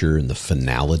nature and the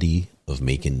finality of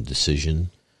making a decision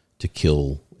to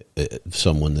kill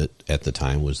someone that at the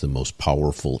time was the most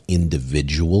powerful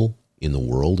individual in the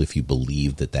world, if you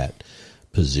believe that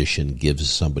position gives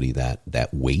somebody that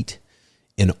weight,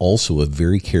 and also a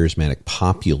very charismatic,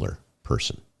 popular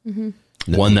person. Mm-hmm.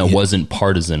 One that wasn't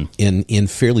partisan.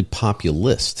 And fairly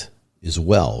populist as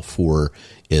well, for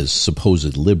as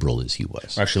supposed liberal as he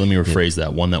was. Actually, let me rephrase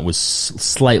that. One that was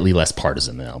slightly less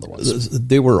partisan than the other ones.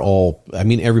 They were all, I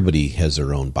mean, everybody has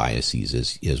their own biases,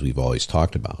 as we've always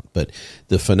talked about. But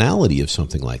the finality of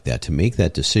something like that, to make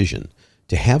that decision,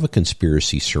 to have a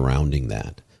conspiracy surrounding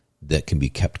that can be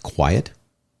kept quiet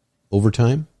over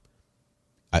time,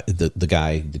 the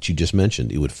guy that you just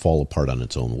mentioned, it would fall apart on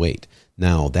its own weight.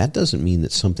 Now, that doesn't mean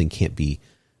that something can't be...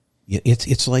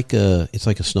 It's like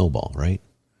a snowball, right?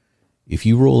 If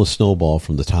you roll a snowball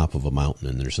from the top of a mountain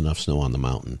and there's enough snow on the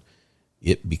mountain,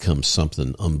 it becomes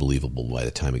something unbelievable by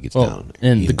the time it gets down.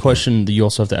 And the question that you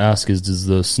also have to ask is, does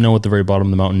the snow at the very bottom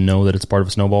of the mountain know that it's part of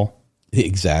a snowball?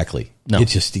 Exactly. No.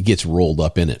 It gets rolled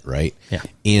up in it, right? Yeah.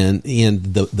 And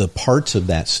the parts of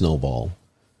that snowball,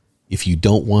 if you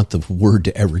don't want the word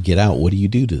to ever get out, what do you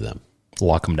do to them?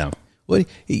 Lock them down. Well,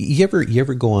 you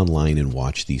ever go online and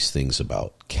watch these things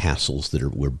about castles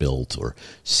that were built, or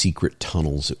secret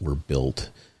tunnels that were built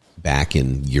back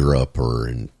in Europe or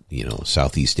in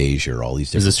Southeast Asia, or all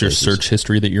these different places? Is this your search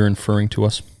history that you're inferring to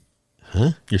us?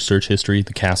 Huh? Your search history,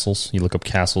 the castles. You look up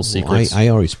castle secrets. I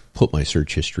always put my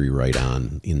search history right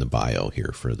on in the bio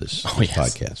here for this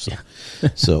podcast.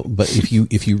 So, yeah. But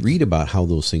if you read about how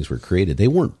those things were created,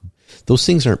 those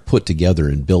things aren't put together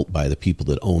and built by the people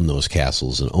that own those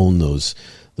castles and own those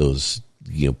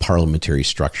parliamentary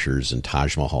structures and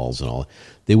Taj Mahals and all.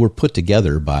 They were put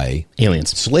together by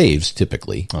aliens, slaves,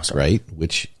 typically, right?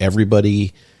 Which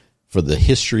everybody for the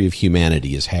history of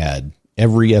humanity has had.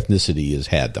 Every ethnicity has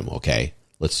had them. Okay,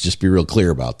 let's just be real clear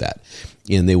about that.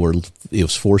 And it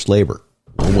was forced labor,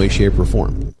 one way, shape, or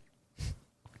form.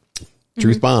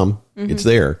 Truth bomb. Mm-hmm. It's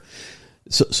there.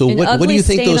 So what do you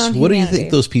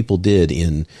think those people did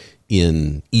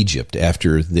in Egypt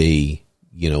after they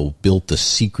built the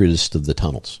secretest of the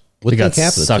tunnels? They got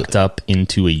sucked up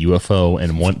into a UFO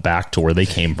and went back to where they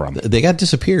came from. They got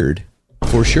disappeared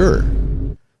for sure.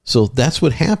 So that's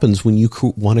what happens when you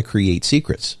want to create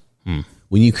secrets.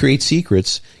 When you create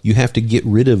secrets, you have to get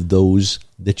rid of those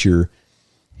that you're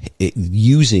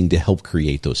using to help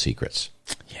create those secrets.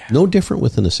 Yeah. No different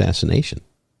with an assassination.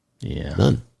 Yeah.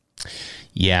 None.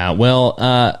 Yeah, well,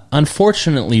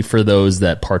 unfortunately for those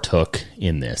that partook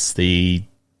in this, they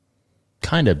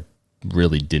kind of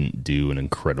really didn't do an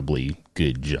incredibly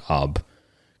good job,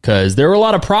 because there were a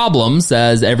lot of problems,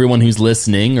 as everyone who's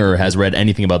listening or has read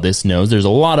anything about this knows. There's a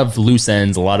lot of loose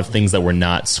ends, a lot of things that were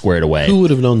not squared away. Who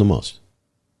would have known the most?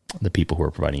 The people who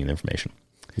were providing you the information.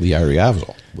 Lee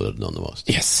Ariavsal would have known the most.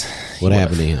 Yes. What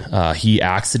happened to him? He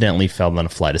accidentally fell down a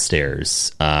flight of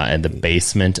stairs in the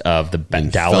basement of the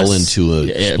Dallas. Fell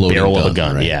into a barrel of a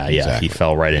gun. Right? Yeah, exactly. He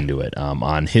fell right into it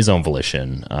on his own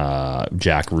volition.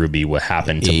 Jack Ruby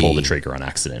happened to pull the trigger on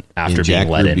accident after being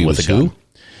let in with a gun.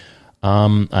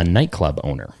 A nightclub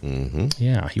owner. Mm-hmm.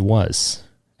 Yeah, he was.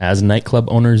 As nightclub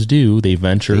owners do, they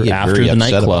venture after the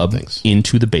nightclub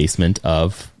into the basement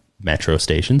of metro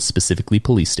stations, specifically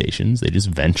police stations. They just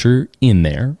venture in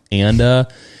there and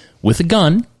with a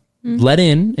gun, let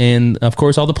in. And of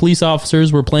course, all the police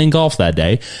officers were playing golf that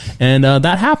day. And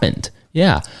that happened.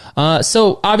 Yeah.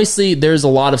 So obviously there's a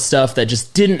lot of stuff that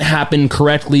just didn't happen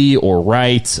correctly or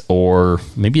right, or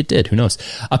maybe it did. Who knows?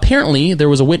 Apparently there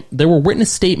were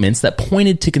witness statements that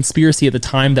pointed to conspiracy at the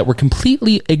time that were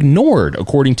completely ignored,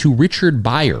 according to Richard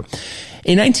Baer.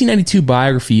 A 1992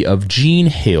 biography of Gene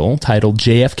Hill titled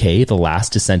JFK, The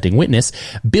Last Dissenting Witness,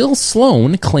 Bill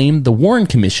Sloan claimed the Warren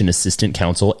Commission assistant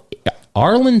counsel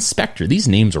Arlen Specter, these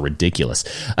names are ridiculous,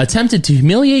 attempted to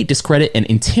humiliate, discredit, and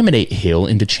intimidate Hill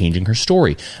into changing her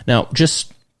story. Now,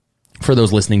 just for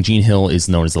those listening, Jean Hill is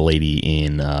known as the lady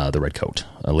in the red coat,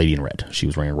 a lady in red. She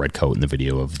was wearing a red coat in the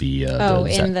video of the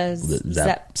Zapruder?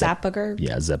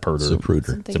 Yeah,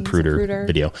 Zapruder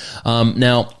video.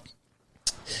 Now,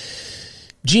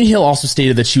 Jean Hill also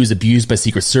stated that she was abused by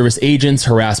Secret Service agents,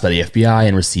 harassed by the FBI,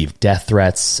 and received death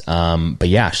threats. But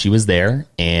yeah, she was there,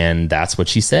 and that's what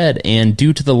she said. And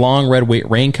due to the long red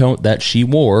raincoat that she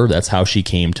wore, that's how she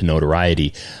came to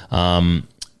notoriety.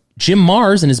 Jim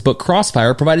Marrs, in his book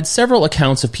Crossfire, provided several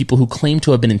accounts of people who claimed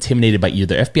to have been intimidated by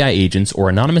either FBI agents or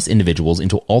anonymous individuals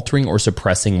into altering or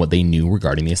suppressing what they knew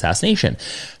regarding the assassination.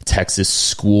 Texas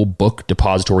School Book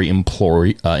Depository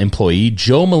employee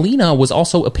Joe Molina was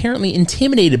also apparently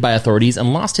intimidated by authorities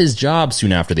and lost his job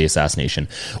soon after the assassination.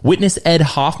 Witness Ed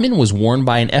Hoffman was warned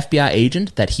by an FBI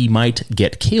agent that he might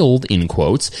get killed, in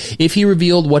quotes, if he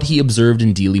revealed what he observed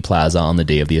in Dealey Plaza on the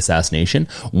day of the assassination.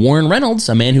 Warren Reynolds,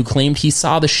 a man who claimed he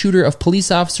saw the shooter of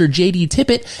police officer J.D.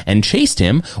 Tippit and chased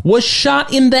him, was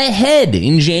shot in the head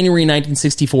in January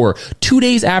 1964, 2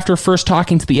 days after first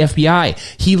talking to the FBI.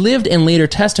 He lived and later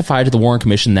testified to the Warren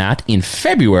Commission that, in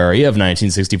February of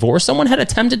 1964, someone had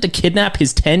attempted to kidnap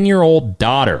his 10-year-old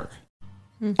daughter.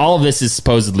 All of this is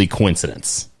supposedly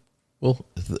coincidence. Well,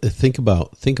 think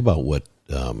about what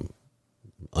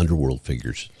underworld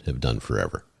figures have done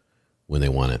forever when they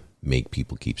want to make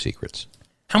people keep secrets.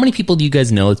 How many people do you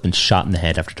guys know that's been shot in the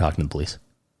head after talking to the police?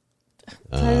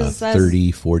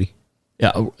 30, 40.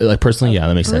 Yeah, like personally, yeah,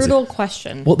 that makes sense. Brutal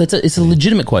question. Well, it's a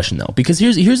legitimate question though, because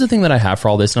here's the thing that I have for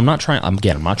all this, and I'm not trying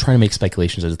to make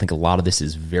speculations. I just think a lot of this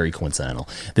is very coincidental.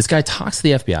 This guy talks to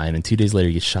the FBI, and then 2 days later,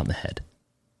 he gets shot in the head,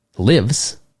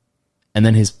 lives, and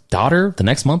then his daughter the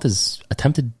next month is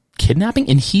attempted kidnapping,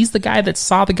 and he's the guy that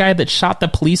saw the guy that shot the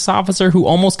police officer who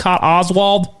almost caught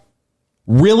Oswald.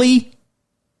 Really?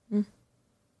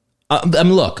 I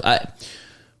mean, look,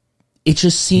 it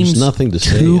just seems nothing to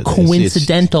too say.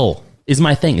 Coincidental. Is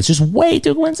my thing. It's just way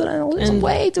too coincidental. It's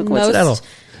way too coincidental.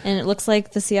 And it looks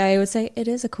like the CIA would say, it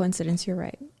is a coincidence, you're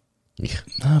right. Yeah.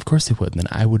 Of course they would. Then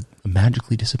I would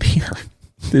magically disappear.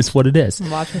 Is what it is.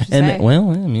 Watch what you say.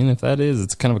 Well, I mean, if that is,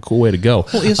 it's kind of a cool way to go.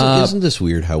 Well, isn't this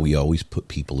weird how we always put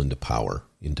people into power,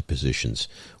 into positions,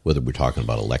 whether we're talking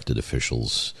about elected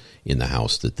officials in the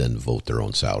House that then vote their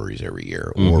own salaries every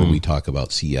year, or we talk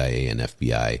about CIA and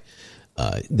FBI,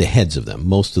 the heads of them.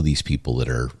 Most of these people that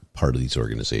are part of these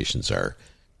organizations are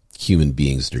human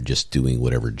beings that are just doing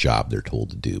whatever job they're told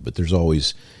to do. But there's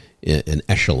always an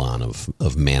echelon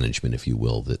of management, if you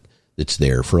will, that's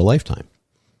there for a lifetime.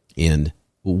 And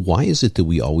why is it that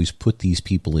we always put these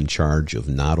people in charge of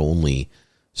not only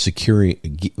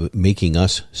making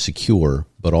us secure,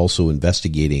 but also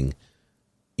investigating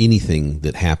anything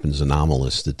that happens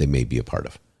anomalous that they may be a part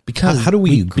of? Because how do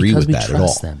we agree with that at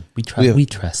all? We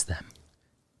trust them.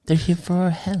 They're here for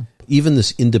our help. Even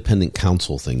this independent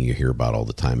counsel thing you hear about all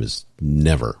the time is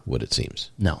never what it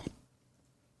seems. No.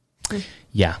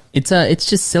 Yeah, it's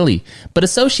just silly. But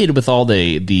associated with all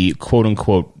the quote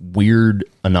unquote weird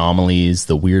anomalies,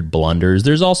 the weird blunders,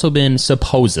 there's also been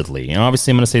supposedly, and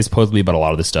obviously I'm going to say supposedly about a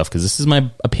lot of this stuff because this is my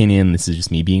opinion. This is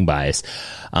just me being biased.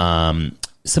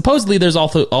 Supposedly there's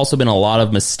also been a lot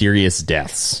of mysterious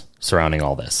deaths surrounding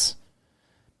all this.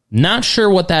 Not sure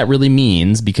what that really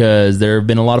means because there have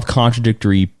been a lot of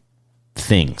contradictory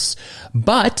things,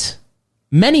 but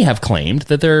many have claimed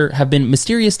that there have been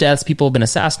mysterious deaths. People have been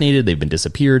assassinated. They've been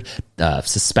disappeared.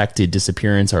 Suspected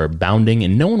disappearance are abounding,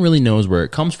 and no one really knows where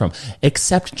it comes from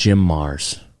except Jim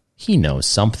Marrs. He knows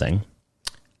something.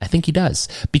 I think he does.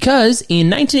 Because in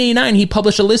 1989, he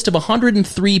published a list of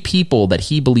 103 people that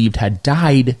he believed had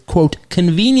died, quote,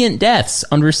 convenient deaths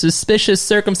under suspicious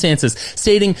circumstances,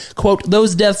 stating, quote,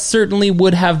 those deaths certainly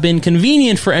would have been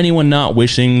convenient for anyone not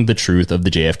wishing the truth of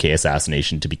the JFK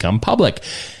assassination to become public.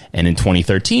 And in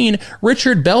 2013,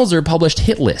 Richard Belzer published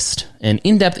Hit List, an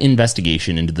in-depth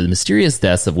investigation into the mysterious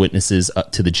deaths of witnesses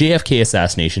to the JFK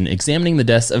assassination, examining the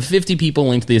deaths of 50 people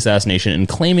linked to the assassination and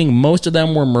claiming most of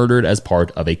them were murdered as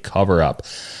part of a cover-up.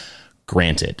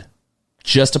 Granted,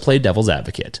 just to play devil's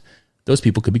advocate, those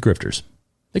people could be grifters.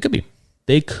 They could be.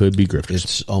 They could be grifters.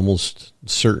 It's almost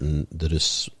certain that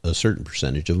a certain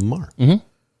percentage of them are.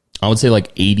 Mm-hmm. I would say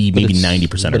like 80, maybe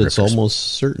 90% but are it's grifters. almost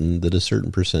certain that a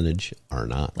certain percentage are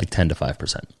not. Like 10 to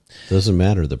 5%. Doesn't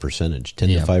matter the percentage. 10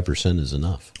 to 5% is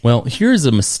enough. Well, here's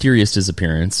a mysterious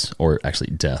disappearance, or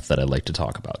actually death, that I'd like to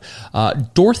talk about.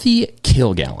 Dorothy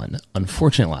Kilgallen,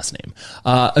 unfortunate last name,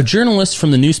 a journalist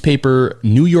from the newspaper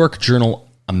New York Journal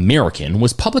American,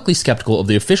 was publicly skeptical of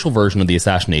the official version of the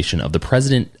assassination of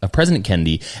President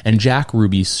Kennedy and Jack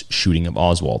Ruby's shooting of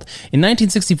Oswald. In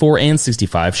 1964 and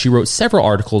 65, she wrote several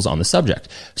articles on the subject.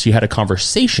 She had a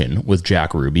conversation with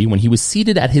Jack Ruby when he was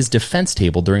seated at his defense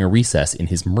table during a recess in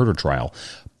his murder trial,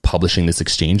 publishing this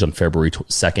exchange on February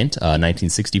 2nd,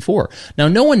 1964. Now,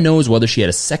 no one knows whether she had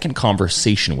a second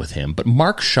conversation with him, but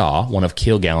Mark Shaw, one of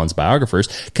Kilgallen's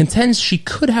biographers, contends she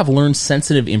could have learned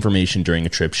sensitive information during a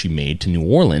trip she made to New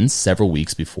Orleans several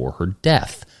weeks before her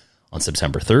death. On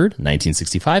September 3rd,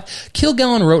 1965,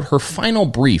 Kilgallen wrote her final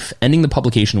brief, ending the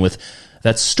publication with,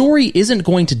 "That story isn't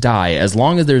going to die as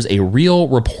long as there's a real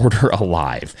reporter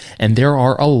alive, and there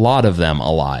are a lot of them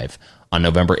alive." On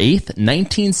November 8th,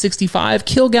 1965,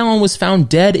 Kilgallen was found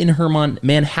dead in her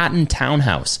Manhattan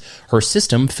townhouse, her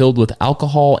system filled with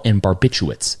alcohol and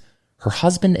barbiturates. Her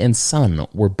husband and son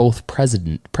were both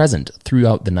present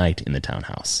throughout the night in the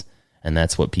townhouse. And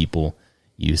that's what people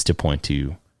used to point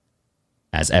to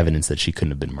as evidence that she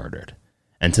couldn't have been murdered.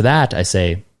 And to that, I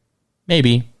say,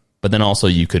 maybe. But then also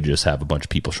you could just have a bunch of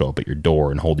people show up at your door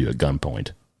and hold you at gunpoint.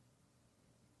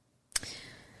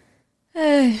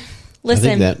 Listen, I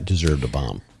think that deserved a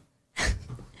bomb.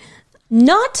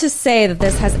 Not to say that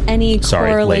this has any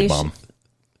correlation. Late bomb.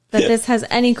 That this has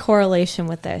any correlation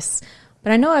with this,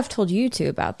 but I know I've told you two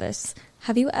about this.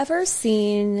 Have you ever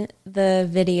seen the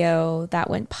video that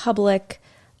went public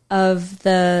of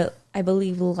the, I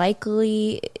believe,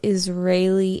 likely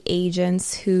Israeli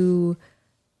agents who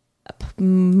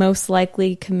most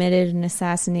likely committed an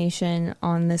assassination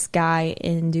on this guy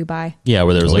in Dubai? Yeah,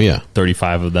 where there was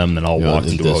 35 of them that all walked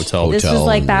into a hotel. This was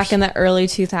like back in the early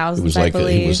 2000s, I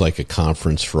believe. It was like a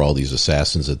conference for all these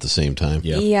assassins at the same time.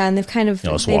 Yeah, and they've kind of,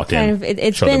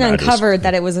 it's been uncovered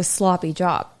that it was a sloppy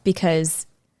job because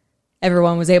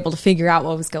everyone was able to figure out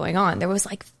what was going on. There was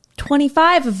like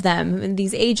 25 of them, and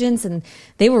these agents, and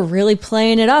they were really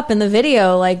playing it up in the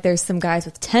video. Like there's some guys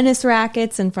with tennis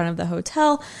rackets in front of the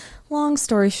hotel. Long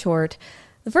story short,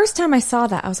 the first time I saw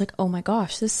that, I was like, oh my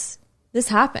gosh, this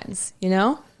happens, you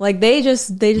know? Like they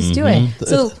just do it.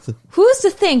 So who's to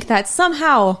think that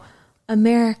somehow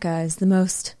America is the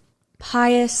most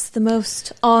pious, the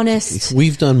most honest?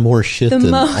 We've done more shit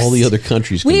than all the other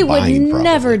countries combined. We would probably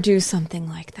never do something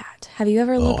like that. Have you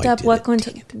ever looked up what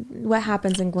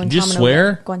happens in Guantanamo? Did you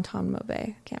swear? Guantanamo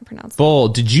Bay. I can't pronounce Bull,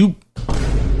 did you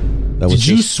swear? That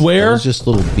was just a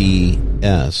little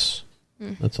BS.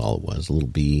 That's all it was, a little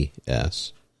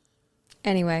BS.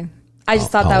 Anyway, I just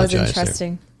thought that was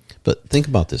interesting. There. But think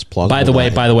about this. By the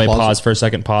way, pause for a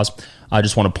second. Pause. I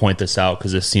just want to point this out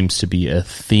because this seems to be a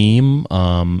theme.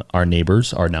 Our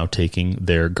neighbors are now taking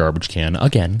their garbage can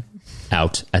again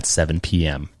out at 7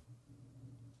 p.m.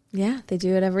 Yeah, they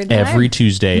do it every day. Every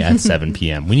Tuesday at 7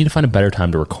 p.m. We need to find a better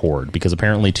time to record because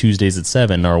apparently Tuesdays at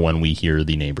 7 are when we hear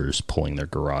the neighbors pulling their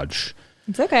garage.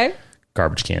 It's okay.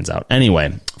 Garbage cans out.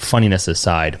 Anyway, funniness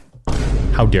aside,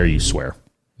 how dare you swear?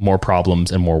 More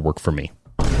problems and more work for me.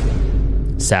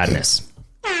 Sadness.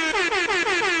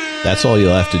 That's all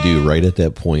you'll have to do right at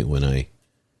that point when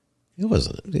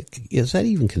is that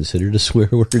even considered a swear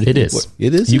word? It is.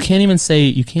 It is. You can't even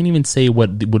say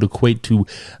what would equate to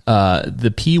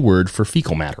the P word for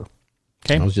fecal matter.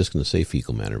 Okay. I was just going to say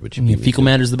fecal matter, but fecal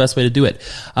matter is the best way to do it.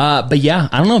 But yeah,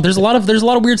 I don't know. There's a lot of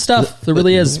weird stuff. There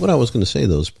really is. What I was going to say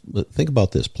though is, think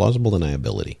about this: plausible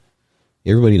deniability.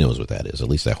 Everybody knows what that is. At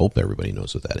least I hope everybody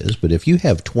knows what that is. But if you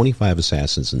have 25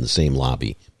 assassins in the same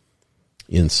lobby,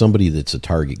 and somebody that's a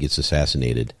target gets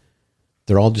assassinated,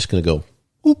 they're all just going to go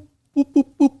boop, boop, boop,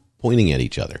 boop, pointing at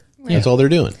each other. Yeah. That's all they're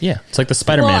doing. Yeah, it's like the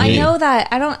Spider-Man. Well, I know that.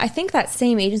 I think that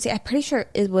same agency. I'm pretty sure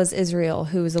it was Israel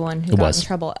who was the one who got in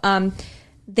trouble.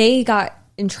 They got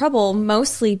in trouble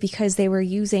mostly because they were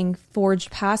using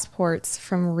forged passports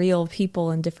from real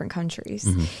people in different countries,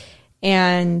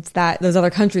 and that those other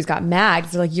countries got mad.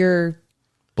 They're like, "You're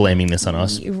blaming this on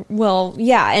us." Well,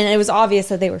 yeah, and it was obvious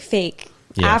that they were fake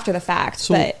after the fact.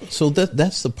 So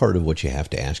that's the part of what you have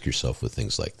to ask yourself with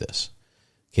things like this.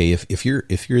 Okay, if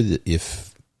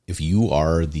you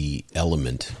are the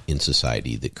element in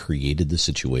society that created the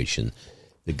situation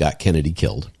that got Kennedy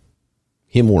killed,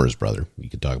 him or his brother, you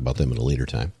could talk about them at a later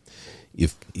time.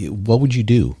 What would you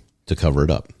do to cover it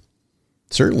up?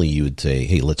 Certainly you would say,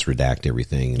 hey, let's redact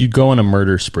everything. You'd go on a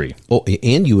murder spree. Oh,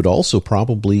 and you would also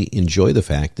probably enjoy the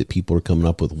fact that people are coming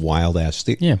up with wild-ass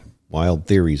theories. Yeah. wild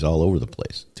theories all over the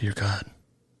place. Dear God.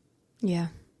 Yeah.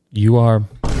 You are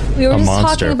We were a just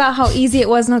monster. talking about how easy it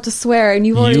was not to swear, and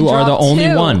you are the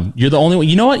only one. You're the only one.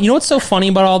 You know what? You know what's so funny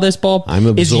about all this, Bulb? I'm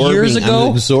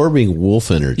absorbing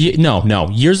wolf energy. No.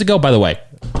 Years ago, by the way,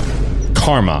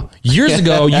 karma. Years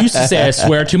ago, you used to say I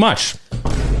swear too much.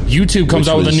 YouTube comes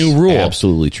out with a new rule.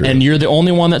 Absolutely true. And you're the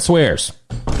only one that swears.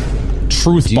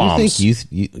 Truth bombs. Do you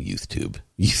think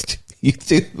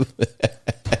YouTube?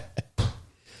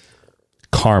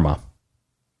 Karma.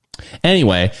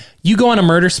 Anyway, you go on a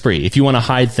murder spree if you want to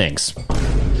hide things.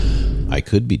 I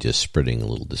could be just spreading a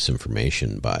little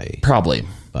disinformation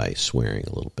by swearing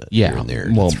a little bit here and there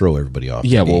to throw everybody off.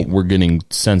 Yeah, well, we're getting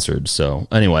censored. So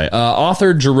anyway,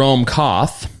 author Jerome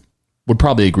Koth would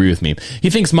probably agree with me. He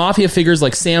thinks mafia figures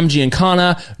like Sam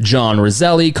Giancana, John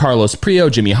Roselli, Carlos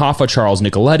Prio, Jimmy Hoffa, Charles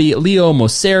Nicoletti, Leo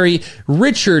Mosseri,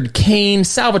 Richard Kane,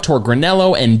 Salvatore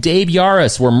Granello, and Dave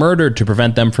Yaris were murdered to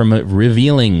prevent them from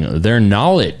revealing their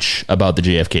knowledge about the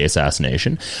JFK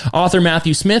assassination. Author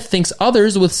Matthew Smith thinks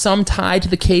others with some tie to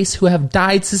the case who have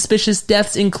died suspicious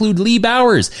deaths include Lee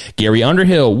Bowers, Gary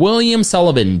Underhill, William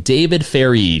Sullivan, David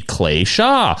Ferry, Clay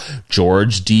Shaw,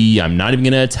 George D. I'm not even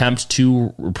going to attempt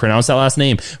to pronounce that last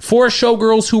name. 4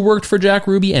 showgirls who worked for Jack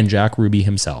Ruby and Jack Ruby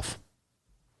himself.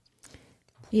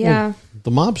 Yeah. Well,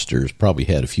 the mobsters probably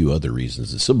had a few other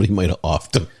reasons that somebody might have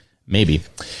offed them. Maybe.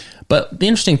 But the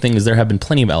interesting thing is there have been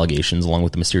plenty of allegations, along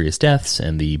with the mysterious deaths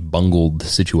and the bungled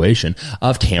situation,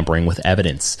 of tampering with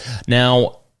evidence.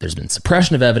 Now, there's been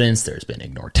suppression of evidence, there's been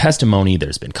ignored testimony,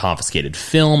 there's been confiscated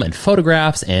film and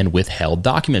photographs, and withheld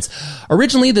documents.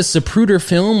 Originally, the Zapruder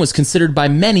film was considered by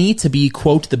many to be,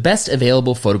 quote, the best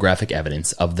available photographic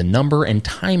evidence of the number and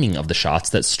timing of the shots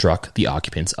that struck the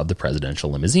occupants of the presidential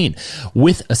limousine,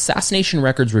 with Assassination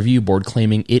Records Review Board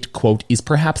claiming it, quote, is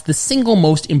perhaps the single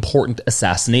most important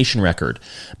assassination record.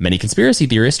 Many conspiracy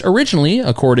theorists originally,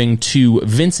 according to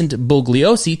Vincent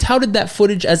Bugliosi, touted that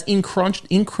footage as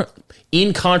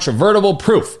incontrovertible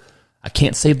proof, I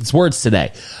can't say these words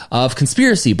today, of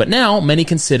conspiracy, but now many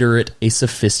consider it a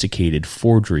sophisticated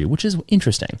forgery, which is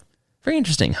interesting. Very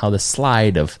interesting how the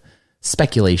slide of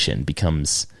speculation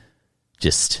becomes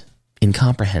just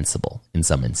incomprehensible in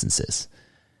some instances.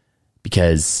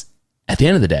 Because at the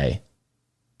end of the day,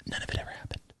 none of it ever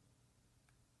happened.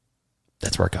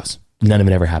 That's where it goes. None of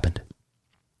it ever happened.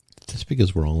 That's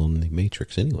because we're all in the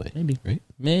Matrix anyway. Maybe. Right?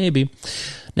 Maybe.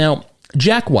 Now,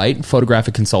 Jack White,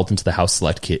 photographic consultant to the House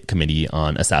Select Committee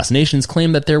on Assassinations,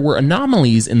 claimed that there were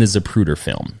anomalies in the Zapruder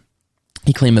film.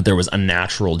 He claimed that there was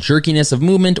unnatural jerkiness of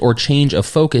movement or change of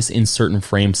focus in certain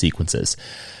frame sequences.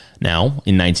 Now,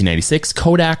 in 1996,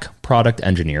 Kodak product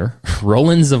engineer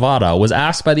Roland Zavada was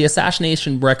asked by the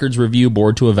Assassination Records Review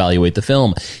Board to evaluate the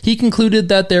film. He concluded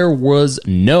that there was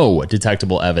no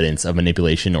detectable evidence of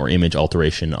manipulation or image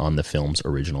alteration on the film's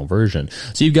original version.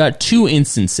 So you've got 2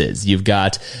 instances. You've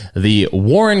got the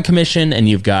Warren Commission and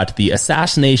you've got the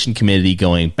Assassination Committee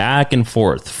going back and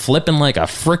forth, flipping like a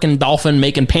frickin' dolphin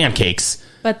making pancakes.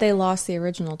 But they lost the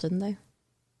original, didn't they?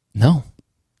 No,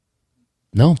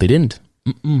 they didn't.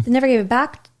 They never gave it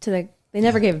back They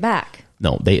never gave it back.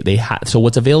 No, they had. So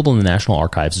what's available in the National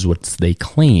Archives is what they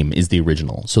claim is the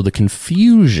original. So the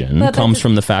confusion comes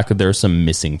from the fact that there are some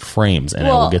missing frames, and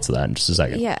I will get to that in just a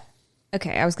second. Yeah.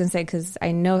 Okay, I was going to say, because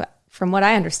I know, from what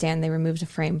I understand, they removed a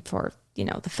frame for,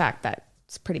 the fact that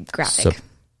it's pretty graphic.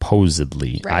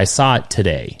 Supposedly. Right. I saw it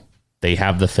today. They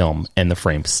have the film and the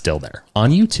frame still there. On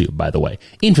YouTube, by the way.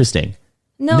 Interesting.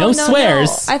 No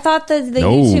swears. No. I thought the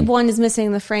YouTube one is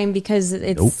missing the frame because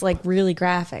it's like really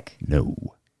graphic. No,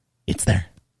 it's there.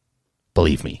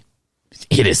 Believe me,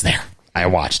 it is there. I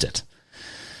watched it.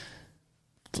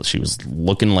 She was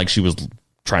looking like she was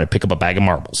trying to pick up a bag of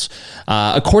marbles.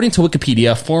 According to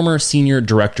Wikipedia, former senior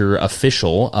director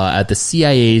official at the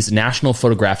CIA's National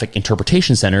Photographic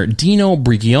Interpretation Center, Dino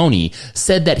Brigioni,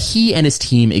 said that he and his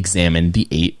team examined the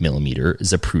 8mm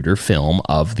Zapruder film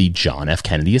of the John F.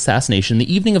 Kennedy assassination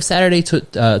the evening of Saturday,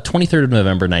 23rd of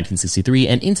November, 1963,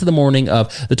 and into the morning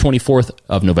of the 24th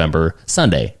of November,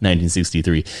 Sunday,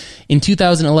 1963. In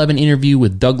 2011 interview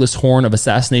with Douglas Horn of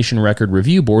Assassination Record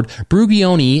Review Board,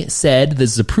 Brigioni said the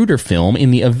Zapruder film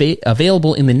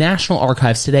available in the National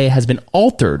Archives today has been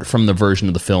altered from the version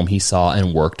of the film he saw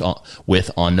and worked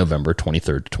with on November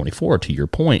 23rd to 24, to your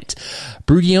point.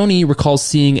 Brigioni recalls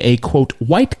seeing a, quote,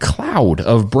 white cloud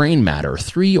of brain matter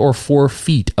 3 or 4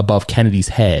 feet above Kennedy's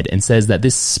head, and says that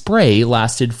this spray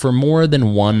lasted for more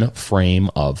than 1 frame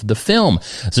of the film.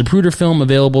 Zapruder film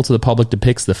available to the public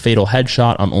depicts the fatal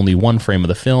headshot on only 1 frame of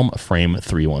the film, frame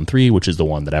 313, which is the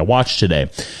one that I watched today.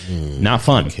 Not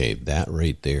fun. Okay, that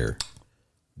right there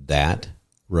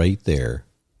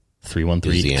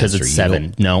 313 because it's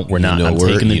 7. No, we're not. I'm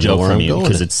taking the joke from you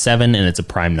because it's 7 and it's a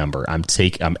prime number.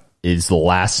 It's the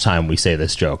last time we say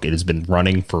this joke. It has been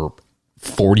running for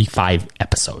 45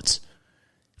 episodes.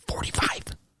 45.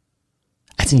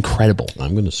 That's incredible.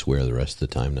 I'm going to swear the rest of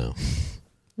the time now.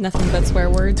 Nothing but swear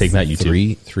words. Take that,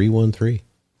 YouTube. 313.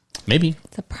 Maybe.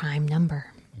 It's a prime number.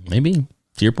 Maybe.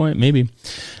 To your point, maybe.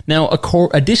 Now,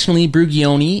 additionally,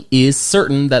 Brugioni is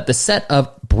certain that the set of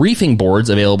briefing boards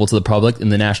available to the public in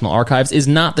the National Archives is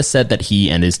not the set that he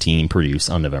and his team produced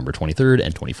on November 23rd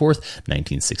and 24th,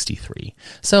 1963.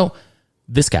 So,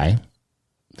 this guy,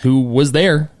 who was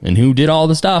there and who did all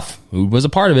the stuff, who was a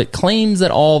part of it, claims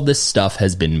that all of this stuff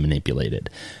has been manipulated.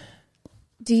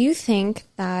 Do you think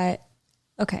that...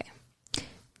 Okay.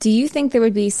 Do you think there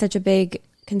would be such a big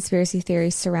conspiracy theory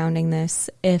surrounding this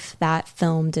if that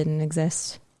film didn't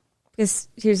exist? Because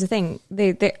here's the thing.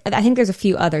 I think there's a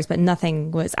few others, but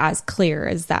nothing was as clear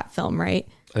as that film, right?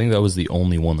 I think that was the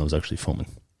only one that was actually filming.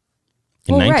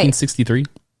 In 1963?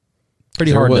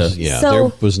 Pretty hard to... Yeah,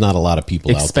 there was not a lot of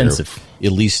people out there.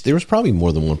 At least there was probably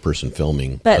more than one person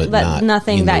filming, but not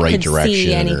nothing in that the right could direction.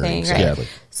 See anything, Exactly.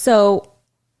 Right? So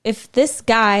if this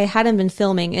guy hadn't been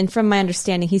filming, and from my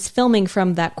understanding, he's filming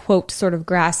from that quote sort of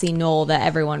grassy knoll that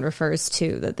everyone refers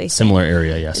to, that they similar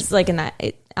area, yes, it's like on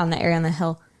the area on the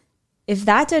hill. If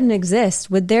that didn't exist,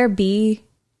 would there be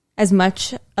as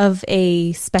much of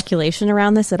a speculation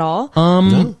around this at all?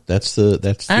 No, that's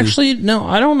actually no.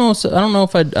 I don't know. I don't know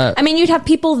if I'd. I mean, you'd have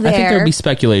people there. I think there'd be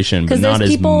speculation, but not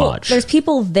as much. There's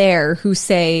people there who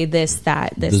say this,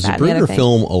 that, this, that, and the other thing. The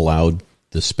film allowed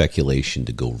the speculation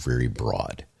to go very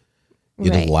broad.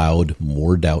 It allowed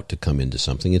more doubt to come into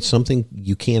something. It's something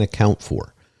you can't account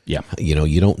for. Yeah.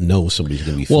 You don't know somebody's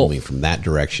going to be filming from that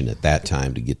direction at that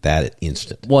time to get that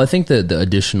instant. Well, I think that the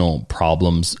additional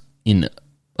problems in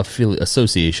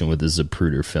association with the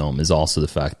Zapruder film is also the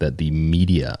fact that the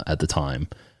media at the time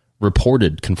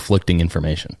reported conflicting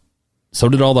information. So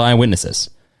did all the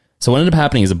eyewitnesses. So what ended up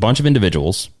happening is a bunch of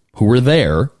individuals who were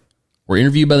there, were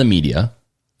interviewed by the media,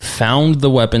 found the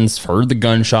weapons, heard the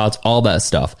gunshots, all that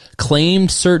stuff, claimed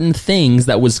certain things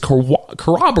that was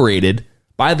corroborated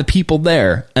by the people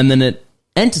there, and then an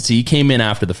entity came in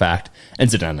after the fact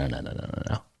and said, no,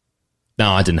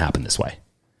 it didn't happen this way.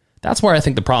 That's where I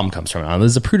think the problem comes from. Now, the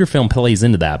Zapruder film plays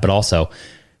into that, but also,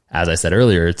 as I said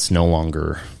earlier, it's no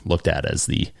longer looked at as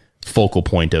the focal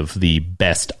point of the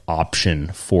best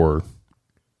option for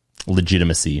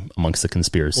legitimacy amongst the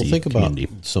conspiracy community.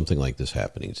 About something like this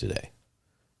happening today.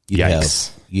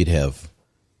 You'd have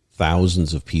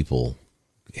thousands of people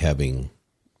having,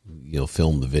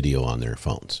 filmed the video on their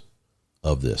phones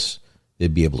of this.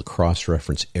 They'd be able to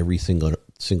cross-reference every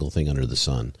single thing under the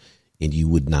sun, and you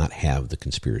would not have the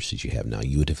conspiracies you have now.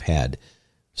 You would have had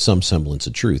some semblance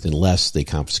of truth, unless they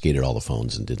confiscated all the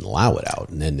phones and didn't allow it out,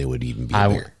 and then they would even be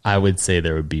there. I would say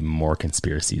there would be more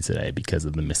conspiracy today because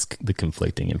of the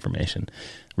conflicting information.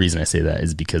 The reason I say that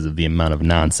is because of the amount of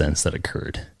nonsense that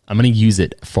occurred. I'm going to use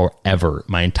it forever,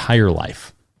 my entire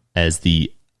life, as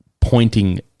the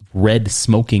pointing red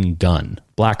smoking gun,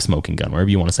 black smoking gun, whatever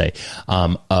you want to say,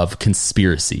 of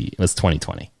conspiracy. It was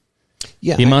 2020.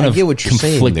 Yeah, the amount I of get what you're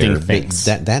conflicting saying things.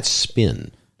 That's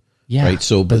spin. Yeah, right.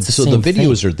 So the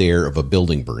videos are there of a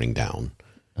building burning down,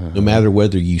 no matter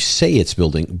whether you say it's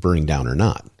burning down or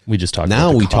not. We just talked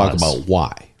now about we talk about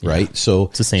why, right? Yeah, so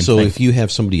it's the same thing. If you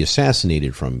have somebody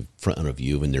assassinated from front of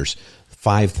you, and there's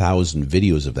 5,000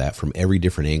 videos of that from every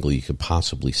different angle you could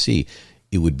possibly see,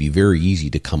 it would be very easy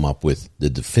to come up with the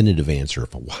definitive answer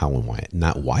of how and why.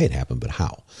 Not why it happened, but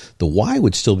how. The why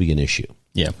would still be an issue.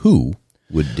 Yeah, who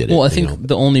did it? Well, I think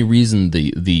the only reason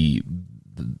the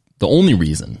only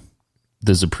reason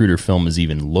the Zapruder film is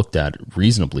even looked at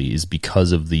reasonably is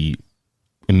because of the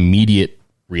immediate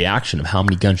reaction of how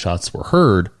many gunshots were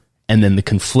heard, and then the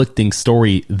conflicting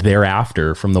story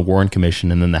thereafter from the Warren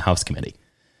Commission and then the House Committee.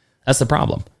 That's the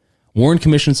problem. Warren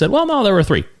Commission said, well, no, there were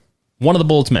 3. One of the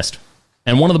bullets missed,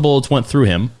 and one of the bullets went through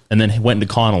him and then went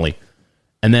into Connolly.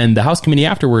 And then the House Committee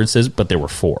afterwards says, but there were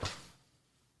 4.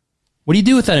 What do you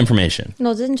do with that information?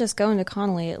 No, it didn't just go into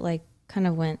Connolly. It kind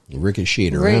of went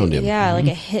ricocheted around him. Yeah, it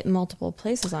hit multiple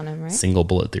places on him, right? Single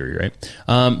bullet theory,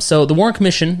 right? So the Warren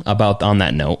Commission, on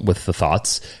that note, with the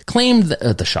thoughts, claimed that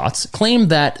the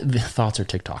thoughts are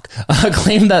TikTok,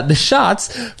 claimed that the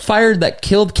shots fired that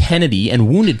killed Kennedy and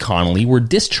wounded Connolly were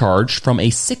discharged from a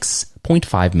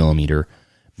 6.5 millimeter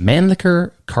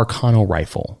Mannlicher Carcano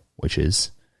rifle, which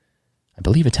is, I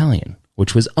believe, Italian,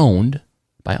 which was owned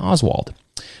by Oswald.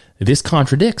 This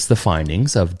contradicts the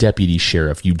findings of Deputy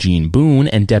Sheriff Eugene Boone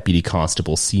and Deputy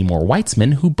Constable Seymour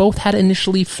Weitzman, who both had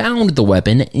initially found the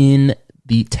weapon in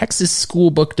the Texas School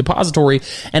Book Depository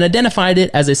and identified it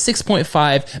as a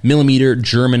 6.5 millimeter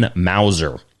German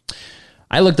Mauser.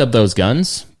 I looked up those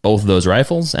guns, both of those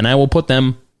rifles, and I will put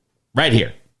them right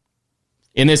here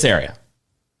in this area.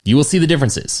 You will see the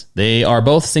differences. They are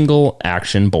both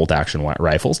single-action, bolt-action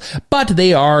rifles, but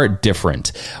they are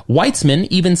different. Weitzman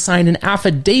even signed an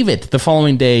affidavit the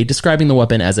following day describing the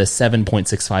weapon as a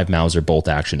 7.65 Mauser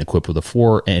bolt-action equipped with a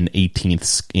 4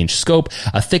 1/18 inch scope,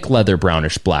 a thick leather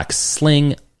brownish black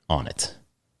sling on it.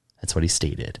 That's what he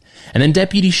stated. And then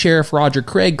Deputy Sheriff Roger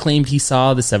Craig claimed he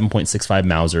saw the 7.65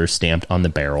 Mauser stamped on the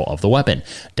barrel of the weapon.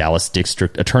 Dallas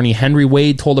District Attorney Henry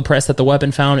Wade told the press that the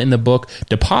weapon found in the book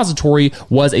depository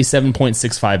was a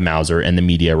 7.65 Mauser, and the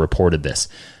media reported this.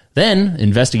 Then,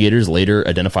 investigators later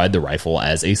identified the rifle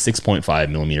as a 6.5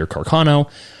 millimeter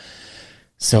Carcano.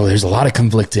 So there's a lot of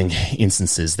conflicting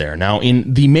instances there. Now,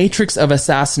 in The Matrix of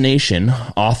Assassination,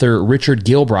 author Richard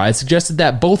Gilbride suggested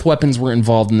that both weapons were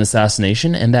involved in the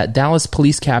assassination and that Dallas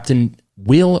Police Captain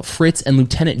Will Fritz and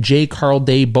Lieutenant J. Carl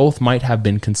Day both might have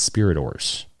been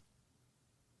conspirators.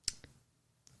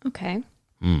 Okay.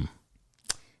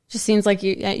 Just seems like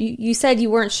you said you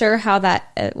weren't sure how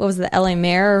that, what was the LA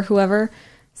mayor or whoever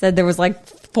said there was like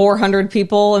 400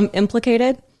 people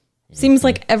implicated. Seems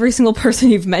like every single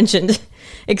person you've mentioned,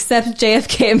 except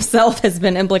JFK himself, has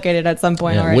been implicated at some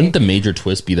point already. Wouldn't the major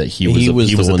twist be that he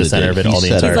was at the center of it all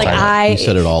the entire time? He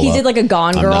set it all up. He did like a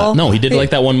Gone Girl. No, he did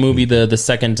like that one movie, the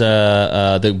second,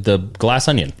 the Glass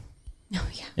Onion. Oh,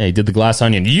 yeah. Yeah, he did the Glass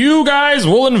Onion. You guys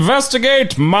will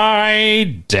investigate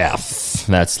my death.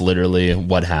 That's literally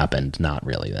what happened. Not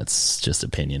really. That's just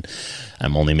opinion.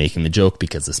 I'm only making the joke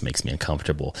because this makes me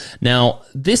uncomfortable. Now,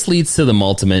 this leads to the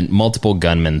multiple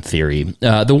gunman theory.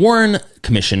 The Warren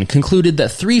Commission concluded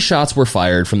that 3 shots were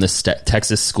fired from the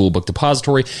Texas School Book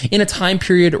Depository in a time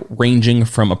period ranging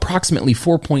from approximately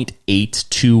 4.8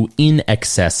 to in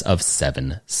excess of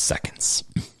 7 seconds.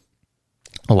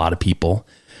 A lot of people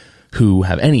who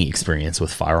have any experience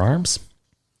with firearms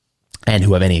and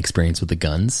who have any experience with the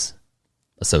guns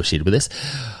associated with this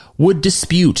would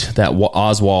dispute that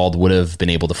Oswald would have been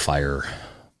able to fire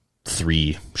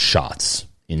 3 shots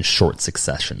in short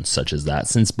succession such as that,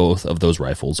 since both of those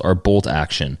rifles are bolt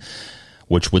action,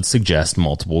 which would suggest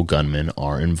multiple gunmen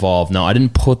are involved. Now, I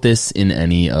didn't put this in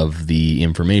any of the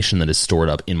information that is stored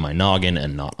up in my noggin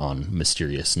and not on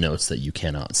mysterious notes that you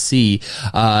cannot see,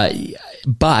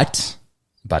 but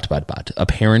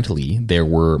apparently there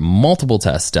were multiple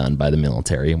tests done by the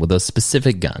military with those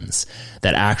specific guns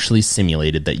that actually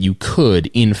simulated that you could,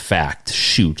 in fact,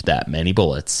 shoot that many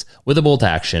bullets with a bolt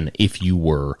action if you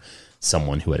were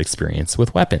someone who had experience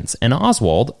with weapons. And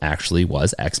Oswald actually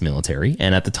was ex-military,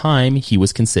 and at the time he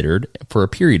was considered, for a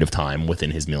period of time within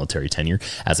his military tenure,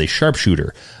 as a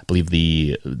sharpshooter. I believe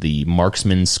the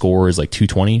marksman score is like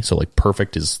 220, so like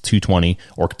perfect is 220,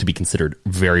 or to be considered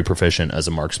very proficient as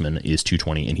a marksman is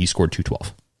 220, and he scored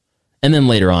 212. And then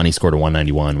later on he scored a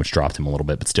 191, which dropped him a little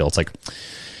bit, but still, it's like,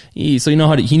 he knew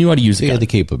how to use the gun. He had the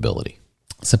capability.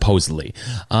 Supposedly.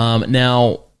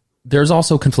 Now, there's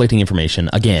also conflicting information,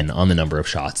 again, on the number of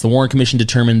shots. The Warren Commission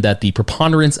determined that the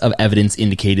preponderance of evidence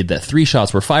indicated that 3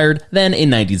 shots were fired. Then,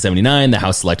 in 1979, the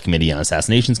House Select Committee on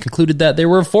Assassinations concluded that there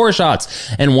were 4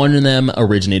 shots, and one of them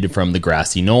originated from the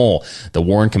grassy knoll. The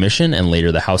Warren Commission, and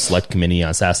later the House Select Committee on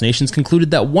Assassinations,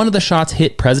 concluded that one of the shots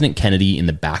hit President Kennedy in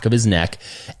the back of his neck,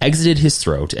 exited his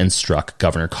throat, and struck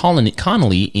Governor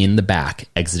Connolly in the back,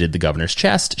 exited the governor's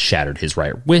chest, shattered his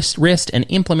right wrist, and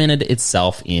implemented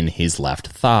itself in his left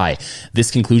thigh.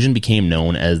 This conclusion became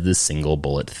known as the single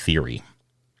bullet theory.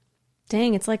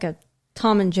 Dang, it's like a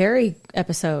Tom and Jerry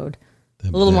episode. A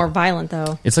little more violent,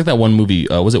 though. It's like that one movie,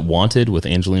 was it Wanted, with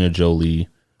Angelina Jolie,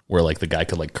 where like the guy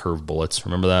could like curve bullets?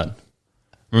 Remember that?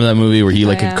 Remember that movie where he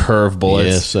could curve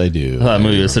bullets? Yes, I do. That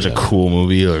movie was such a cool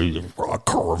movie. A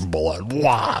curve bullet.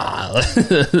 Wow.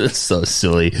 It's so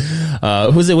silly.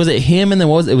 Was it him? And then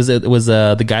it was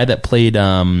the guy that played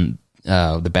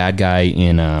the bad guy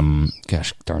in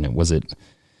gosh darn it, was it,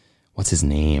 what's his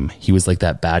name? He was like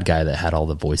that bad guy that had all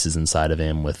the voices inside of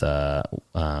him with I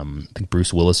think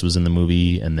Bruce Willis was in the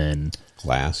movie, and then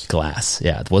Glass.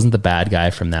 Yeah, it wasn't the bad guy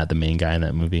from that, the main guy in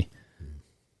that movie.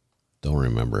 Don't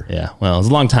remember. Yeah, well, it was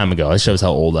a long time ago. It shows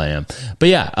how old I am. But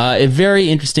yeah, a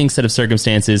very interesting set of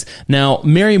circumstances. Now,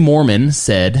 Mary Moorman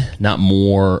said, not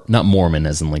Mormon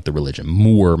as in like the religion,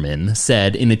 Moorman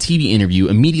said in a TV interview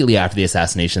immediately after the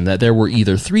assassination that there were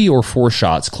either 3 or 4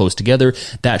 shots close together,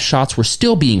 that shots were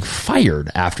still being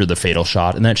fired after the fatal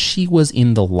shot, and that she was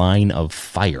in the line of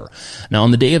fire. Now,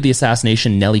 on the day of the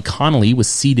assassination, Nellie Connolly was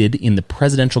seated in the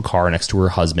presidential car next to her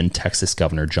husband, Texas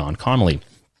Governor John Connolly.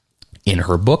 In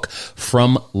her book,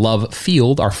 From Love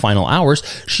Field, Our Final Hours,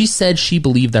 she said she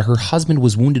believed that her husband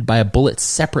was wounded by a bullet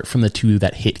separate from the two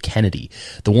that hit Kennedy.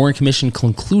 The Warren Commission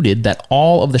concluded that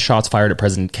all of the shots fired at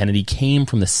President Kennedy came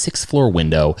from the 6th floor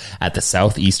window at the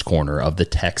southeast corner of the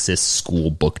Texas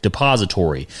School Book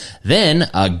Depository. Then,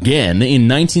 again, in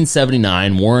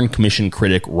 1979, Warren Commission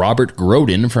critic Robert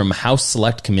Groden from House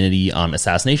Select Committee on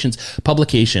Assassinations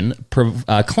publication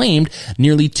claimed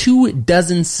nearly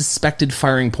 24 suspected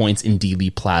firing points in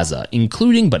Dealey Plaza,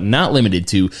 including but not limited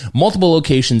to multiple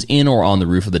locations in or on the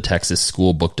roof of the Texas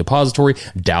School Book Depository,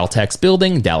 Daltex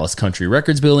Building, Dallas Country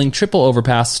Records Building, Triple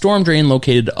Overpass, storm drain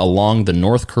located along the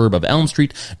north curb of Elm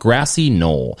Street, Grassy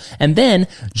Knoll. And then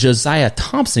Josiah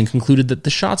Thompson concluded that the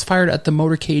shots fired at the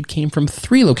motorcade came from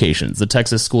 3 locations: the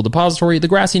Texas School Depository, the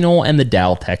Grassy Knoll, and the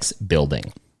Daltex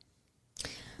Building.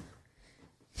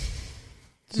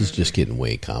 This is just getting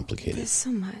way complicated. There's so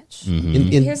much. Mm-hmm.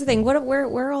 Here's the thing. Where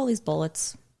are all these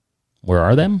bullets? Where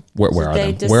are them? Where are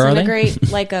they them? Where are they?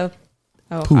 disintegrate like a...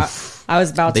 Oh, Poof. I was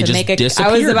about They to just make a... I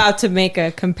disappeared. was about to make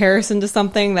a comparison to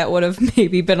something that would have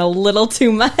maybe been a little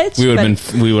too much. We would but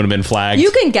have been flagged.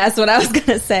 You can guess what I was going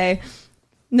to say.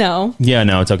 No. Yeah,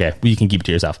 no, it's okay. You can keep it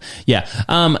to yourself. Yeah.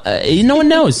 No one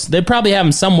knows. They probably have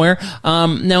them somewhere. Now,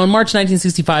 in March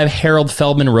 1965, Harold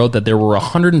Feldman wrote that there were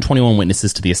 121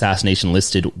 witnesses to the assassination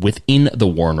listed within the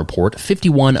Warren Report,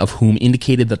 51 of whom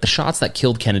indicated that the shots that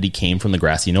killed Kennedy came from the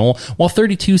Grassy Knoll, while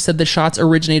 32 said the shots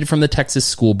originated from the Texas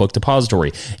School Book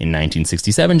Depository. In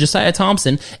 1967, Josiah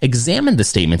Thompson examined the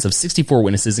statements of 64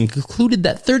 witnesses and concluded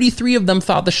that 33 of them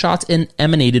thought the shots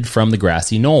emanated from the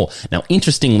Grassy Knoll. Now,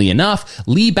 interestingly enough,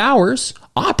 Lee Bowers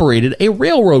operated a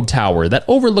railroad tower that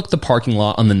overlooked the parking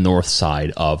lot on the north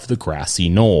side of the Grassy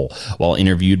Knoll. While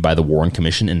interviewed by the Warren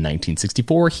Commission in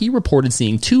 1964, he reported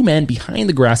seeing 2 men behind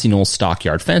the Grassy Knoll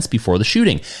stockyard fence before the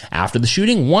shooting. After the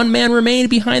shooting, 1 man remained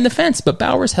behind the fence, but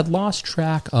Bowers had lost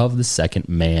track of the second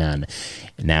man.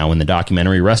 Now, in the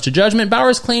documentary Rush to Judgment,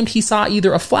 Bowers claimed he saw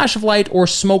either a flash of light or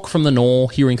smoke from the knoll,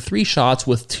 hearing 3 shots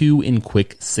with 2 in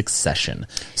quick succession.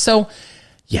 So,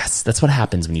 yes, that's what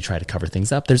happens when you try to cover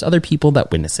things up. There's other people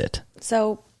that witness it.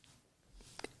 So,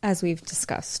 as we've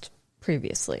discussed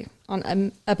previously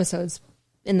on episodes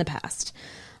in the past,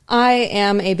 I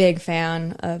am a big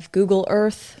fan of Google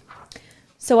Earth.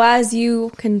 So, as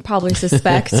you can probably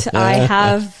suspect, I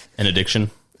have... An addiction?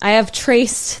 I have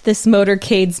traced this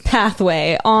motorcade's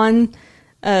pathway on,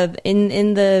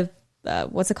 in the,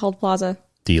 what's it called, plaza?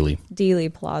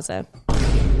 Dealey Plaza.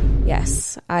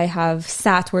 Yes, I have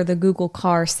sat where the Google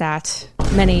car sat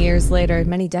many years later,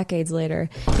 many decades later,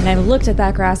 and I've looked at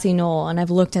that grassy knoll and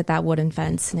I've looked at that wooden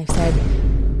fence and I've said,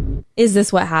 is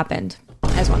this what happened?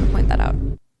 I just want to point that out.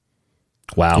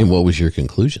 Wow. And what was your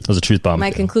conclusion? That was a truth bomb.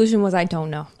 My conclusion was I don't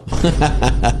know.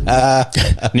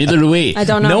 Neither do we. I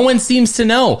don't know. No one seems to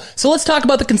know. So let's talk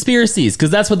about the conspiracies, because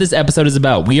that's what this episode is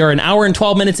about. We are an hour and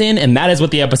 12 minutes in, and that is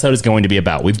what the episode is going to be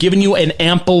about. We've given you an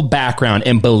ample background,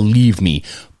 and believe me,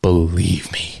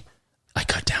 I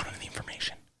cut down on the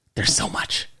information. There's so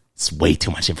much. It's way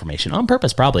too much information, on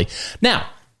purpose, probably. Now,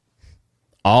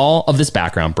 all of this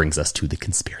background brings us to the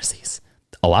conspiracies.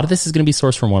 A lot of this is going to be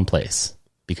sourced from one place,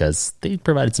 because they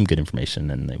provided some good information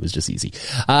and it was just easy.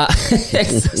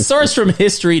 Sourced from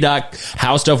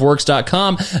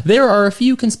history.howstuffworks.com. There are a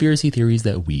few conspiracy theories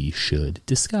that we should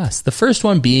discuss. The first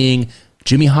one being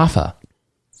Jimmy Hoffa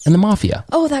and the Mafia.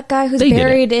 Oh, that guy who's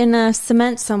buried in a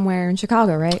cement somewhere in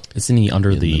Chicago, right? Isn't he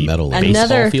under the metal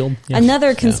baseball field? Yeah.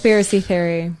 Another conspiracy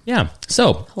theory. Yeah.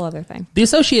 So, whole other thing. The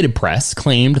Associated Press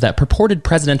claimed that purported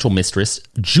presidential mistress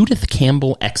Judith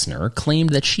Campbell Exner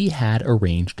claimed that she had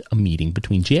arranged a meeting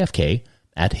between JFK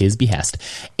at his behest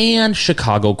and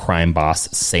Chicago crime boss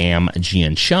Sam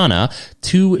Giancana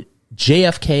to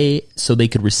JFK so they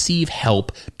could receive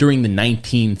help during the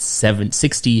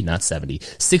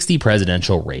 1960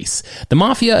 presidential race. The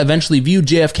Mafia eventually viewed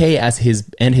JFK as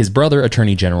his brother,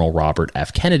 Attorney General Robert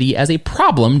F. Kennedy, as a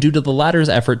problem due to the latter's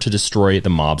effort to destroy the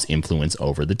mob's influence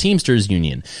over the Teamsters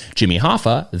Union. Jimmy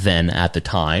Hoffa, then at the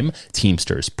time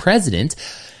Teamsters president,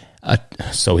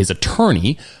 so his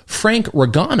attorney, Frank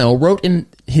Regano, wrote in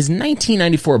his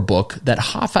 1994 book that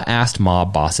Hoffa asked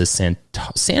mob bosses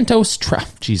Santos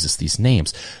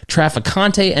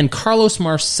Trafficante and Carlos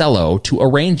Marcello to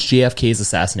arrange JFK's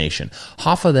assassination.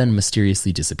 Hoffa then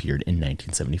mysteriously disappeared in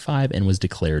 1975 and was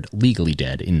declared legally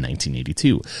dead in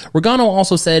 1982. Regano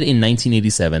also said in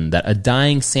 1987 that a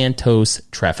dying Santos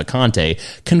Trafficante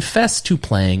confessed to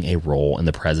playing a role in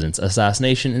the president's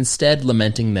assassination, instead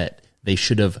lamenting that they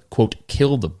should have, quote,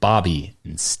 killed Bobby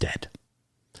instead.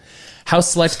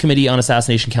 House Select Committee on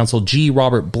Assassination Counsel G.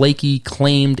 Robert Blakey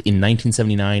claimed in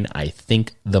 1979, I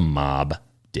think the mob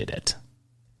did it.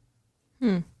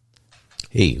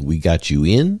 Hey, we got you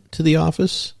into the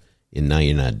office, and now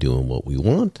you're not doing what we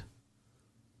want,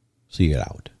 so you get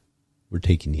out. We're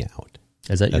taking you out.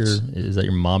 Is that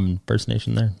your mom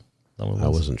impersonation there? I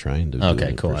wasn't trying to.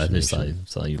 Okay, cool. I just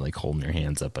saw you like holding your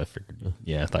hands up. I figured.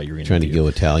 Yeah, I thought you were trying to go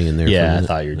Italian there. Yeah, I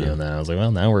thought you were doing that. I was like,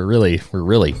 well, now we're really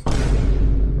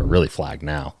flagged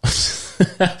now.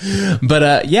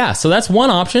 But yeah, so that's one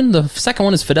option. The second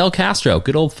one is Fidel Castro.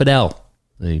 Good old Fidel,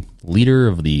 the leader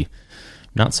of the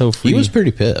not so free. He was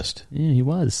pretty pissed. Yeah, he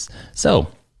was. So,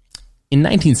 in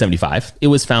 1975, it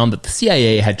was found that the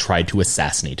CIA had tried to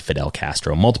assassinate Fidel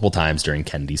Castro multiple times during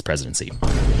Kennedy's presidency.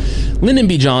 Lyndon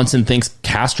B. Johnson thinks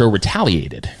Castro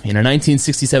retaliated. In a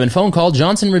 1967 phone call,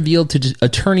 Johnson revealed to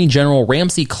Attorney General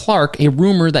Ramsey Clark a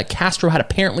rumor that Castro had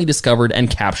apparently discovered and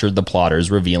captured the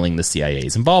plotters, revealing the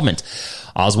CIA's involvement.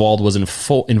 Oswald was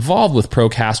involved with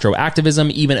pro-Castro activism,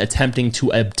 even attempting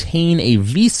to obtain a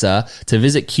visa to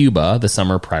visit Cuba the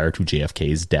summer prior to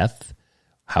JFK's death.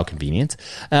 How convenient.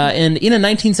 And in a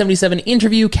 1977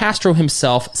 interview, Castro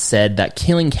himself said that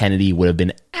killing Kennedy would have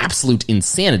been absolute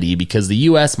insanity because the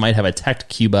U.S. might have attacked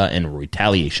Cuba in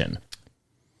retaliation.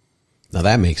 Now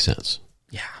that makes sense.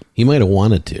 Yeah. He might have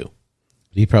wanted to. But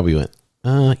he probably went,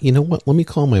 you know what? Let me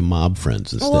call my mob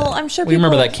friends instead. Well, I'm sure we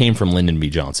remember that came from Lyndon B.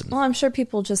 Johnson. Well, I'm sure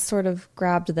people just sort of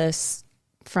grabbed this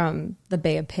from the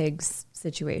Bay of Pigs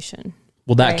situation.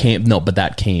 Well, that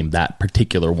that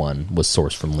particular one was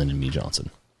sourced from Lyndon B. Johnson.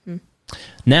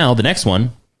 Now, the next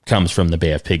one comes from the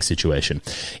Bay of Pigs situation.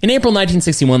 In April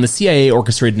 1961, the CIA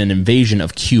orchestrated an invasion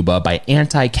of Cuba by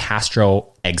anti-Castro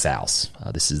exiles.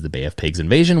 This is the Bay of Pigs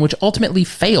invasion, which ultimately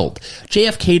failed.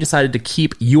 JFK decided to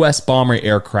keep U.S. bomber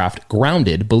aircraft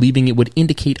grounded, believing it would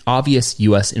indicate obvious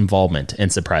U.S. involvement.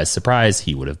 And surprise, surprise,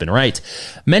 he would have been right.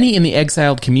 Many in the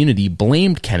exiled community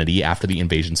blamed Kennedy after the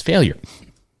invasion's failure.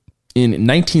 In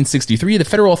 1963, the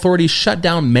federal authorities shut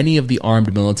down many of the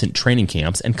armed militant training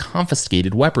camps and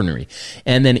confiscated weaponry.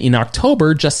 And then in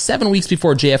October, just 7 weeks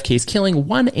before JFK's killing,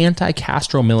 one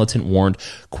anti-Castro militant warned,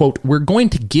 quote, "We're going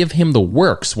to give him the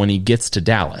works when he gets to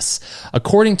Dallas,"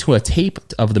 according to a tape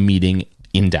of the meeting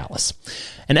in Dallas.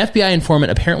 An FBI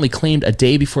informant apparently claimed a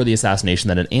day before the assassination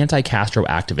that an anti-Castro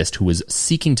activist who was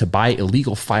seeking to buy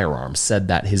illegal firearms said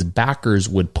that his backers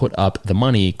would put up the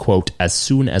money, quote, "as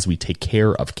soon as we take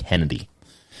care of Kennedy."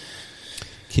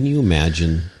 Can you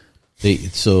imagine?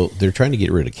 They're trying to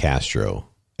get rid of Castro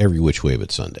every which way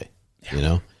but Sunday. Yeah. You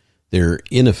know, they're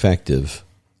ineffective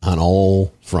on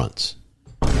all fronts,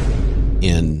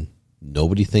 and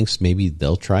nobody thinks maybe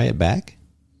they'll try it back,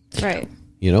 right?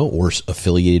 You know, or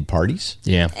affiliated parties.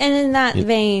 Yeah. And in that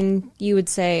vein, you would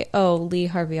say, oh, Lee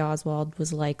Harvey Oswald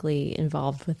was likely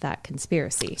involved with that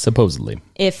conspiracy. Supposedly.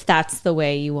 If that's the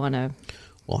way you want to.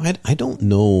 Well, I don't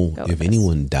know if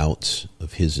anyone doubts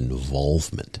of his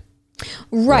involvement.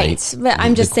 Right. But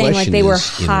I'm just saying, like, they were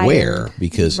hired. Where?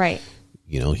 Because, right.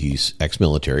 You know, he's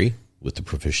ex-military with the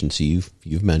proficiency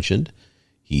you've mentioned.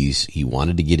 He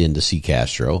wanted to get in to see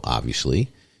Castro, obviously.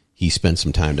 He spent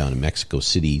some time down in Mexico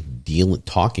City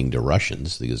talking to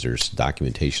Russians because there's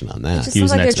documentation on that. He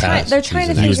was an expat. They're trying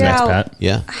to figure out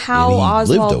how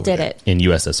Oswald did it in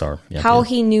USSR. Yeah. How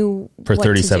he knew for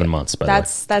 37 months. By the way,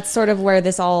 that's sort of where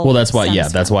this all. Well, that's why. Yeah,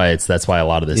 that's why a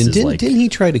lot of this is like. Didn't he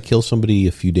try to kill somebody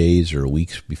a few days or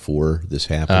weeks before this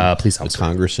happened? Police officer, a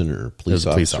congressman or police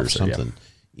officer or something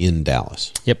in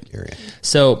Dallas. Yep. Area.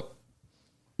 So.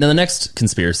 Now, the next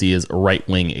conspiracy is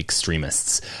right-wing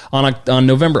extremists. On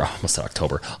November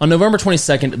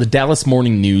 22nd, the Dallas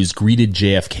Morning News greeted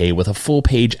JFK with a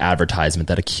full-page advertisement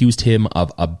that accused him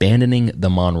of abandoning the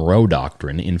Monroe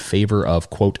Doctrine in favor of,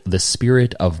 quote, "the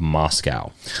spirit of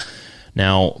Moscow."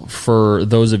 Now, for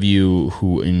those of you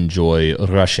who enjoy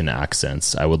Russian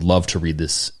accents, I would love to read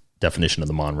this definition of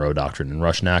the Monroe Doctrine in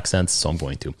Russian accents, so I'm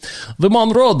going to. The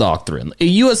Monroe Doctrine, a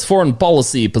U.S. foreign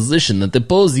policy position that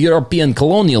opposed European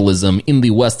colonialism in the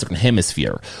Western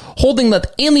Hemisphere, holding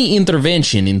that any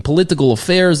intervention in political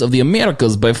affairs of the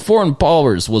Americas by foreign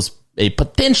powers was a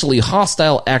potentially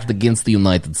hostile act against the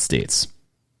United States.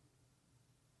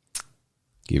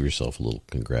 Give yourself a little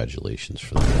congratulations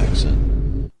for that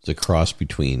accent. It's a cross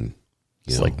between,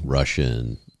 like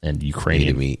Russian and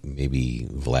Ukrainian. Maybe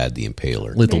Vlad the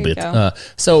Impaler. Little bit.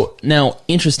 So now,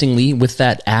 interestingly, with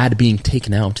that ad being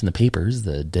taken out in the papers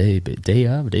the day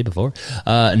before,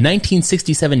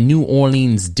 1967 New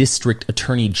Orleans District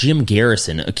Attorney Jim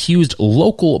Garrison accused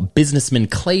local businessman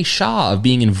Clay Shaw of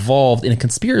being involved in a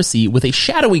conspiracy with a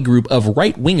shadowy group of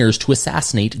right-wingers to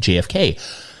assassinate JFK.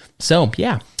 So,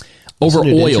 yeah. Over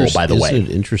oil, by the way.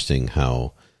 Isn't it interesting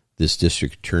how this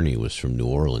district attorney was from New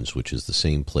Orleans, which is the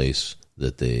same place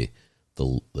that the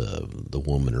the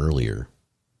woman earlier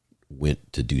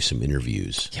went to do some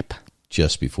interviews. Yep.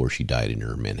 Just before she died in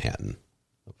her Manhattan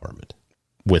apartment.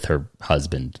 With her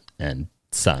husband and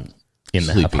son in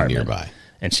the Sleeping apartment. Nearby.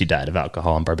 And she died of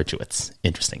alcohol and barbiturates.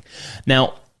 Interesting.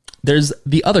 Now, there's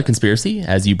the other conspiracy,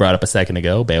 as you brought up a second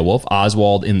ago, Baewolf,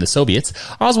 Oswald in the Soviets.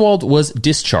 Oswald was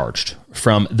discharged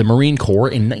from the Marine Corps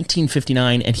in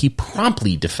 1959, and he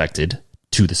promptly defected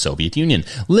to the Soviet Union,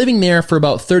 living there for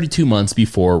about 32 months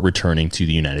before returning to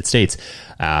the United States.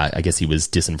 I guess he was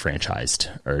disenfranchised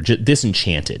or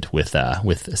disenchanted with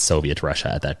Soviet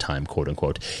Russia at that time, quote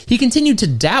unquote. He continued to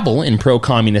dabble in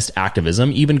pro-communist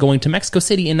activism, even going to Mexico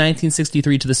City in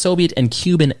 1963 to the Soviet and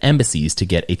Cuban embassies to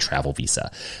get a travel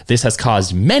visa. This has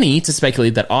caused many to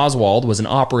speculate that Oswald was an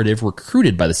operative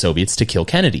recruited by the Soviets to kill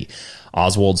Kennedy.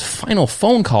 Oswald's final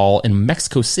phone call in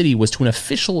Mexico City was to an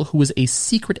official who was a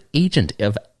secret agent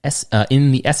of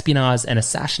in the espionage and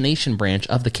assassination branch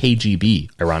of the KGB,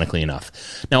 ironically enough.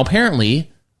 Now,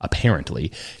 apparently,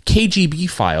 KGB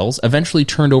files eventually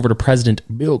turned over to President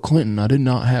Bill Clinton. I did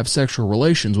not have sexual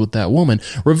relations with that woman.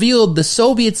 Revealed the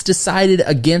Soviets decided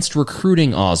against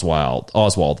recruiting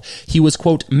Oswald. He was,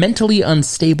 quote, mentally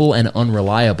unstable and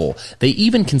unreliable. They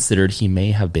even considered he may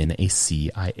have been a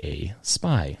CIA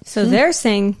spy. So they're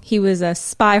saying he was a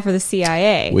spy for the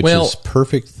CIA. Which is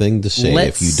perfect thing to say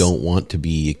if you don't want to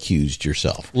be accused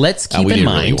yourself. Let's keep in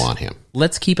mind. Really want him.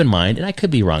 Let's keep in mind, and I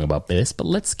could be wrong about this, but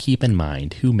let's keep in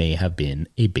mind who may have been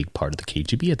a big part of the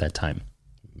KGB at that time.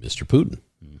 Mr. Putin.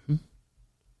 Mm-hmm.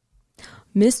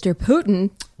 Mr.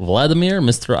 Putin? Vladimir,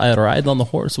 Mr. I ride on the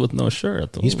horse with no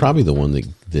shirt. He's probably the one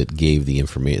that gave the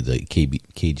information, the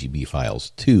KGB files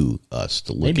to us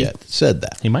to look at. Said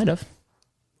that. He might have.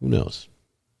 Who knows?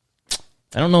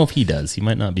 I don't know if he does. He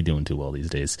might not be doing too well these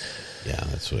days. Yeah,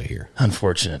 that's what I hear.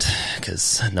 Unfortunate,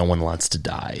 because no one wants to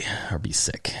die or be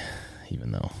sick,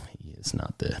 even though he is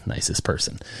not the nicest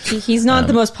person. He's not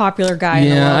the most popular guy in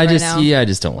the world right now. Yeah, I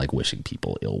just don't like wishing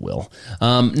people ill will.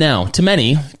 Now, to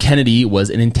many, Kennedy was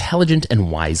an intelligent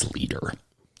and wise leader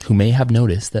who may have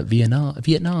noticed that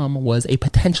Vietnam was a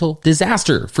potential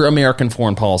disaster for American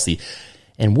foreign policy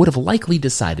and would have likely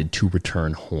decided to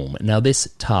return home. Now, this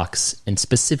talks and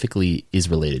specifically is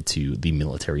related to the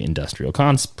military-industrial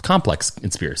complex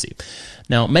conspiracy.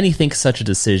 Now, many think such a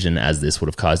decision as this would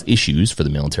have caused issues for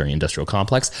the military-industrial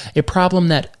complex, a problem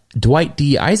that Dwight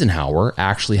D. Eisenhower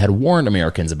actually had warned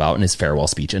Americans about in his farewell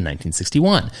speech in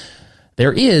 1961.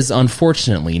 There is,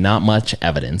 unfortunately, not much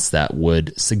evidence that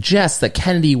would suggest that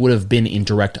Kennedy would have been in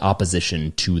direct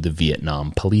opposition to the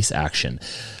Vietnam police action.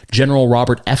 General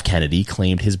Robert F. Kennedy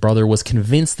claimed his brother was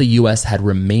convinced the U.S. had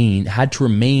to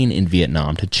remain in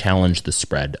Vietnam to challenge the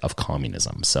spread of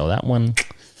communism. So that one,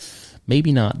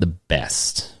 maybe not the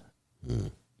best.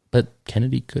 But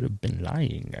Kennedy could have been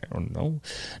lying. I don't know.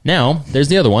 Now, there's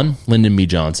the other one, Lyndon B.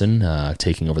 Johnson,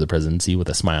 taking over the presidency with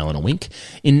a smile and a wink.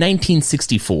 In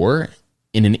 1964,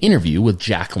 in an interview with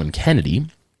Jacqueline Kennedy,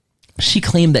 she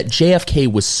claimed that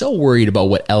JFK was so worried about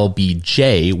what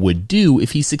LBJ would do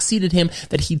if he succeeded him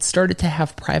that he'd started to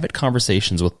have private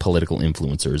conversations with political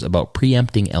influencers about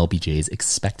preempting LBJ's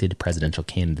expected presidential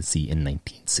candidacy in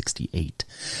 1968.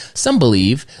 Some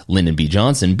believe Lyndon B.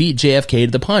 Johnson beat JFK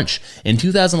to the punch. In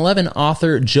 2011,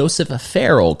 author Joseph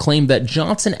Farrell claimed that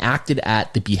Johnson acted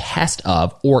at the behest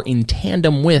of or in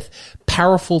tandem with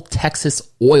powerful Texas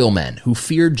oilmen who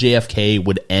feared JFK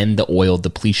would end the oil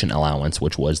depletion allowance,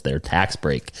 which was their tax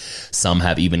break. Some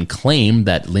have even claimed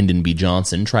that Lyndon B.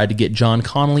 Johnson tried to get John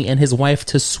Connally and his wife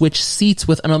to switch seats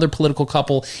with another political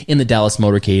couple in the Dallas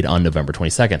motorcade on November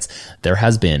 22nd. There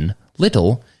has been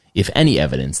little, if any,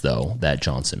 evidence, though, that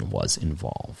Johnson was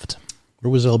involved.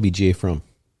 Where was LBJ from?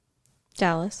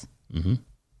 Dallas. Mm-hmm.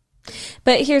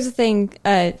 But here's the thing.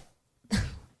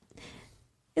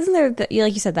 Isn't there,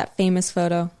 like you said, that famous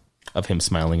photo? Of him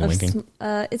smiling and winking?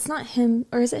 It's not him,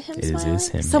 or is it him smiling? It is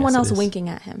him. Someone else winking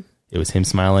at him. It was him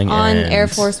smiling on and Air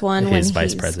Force One when he's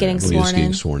vice president. getting sworn in. He was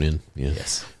getting sworn in, yeah.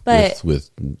 Yes. But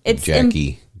with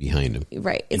Jackie behind him.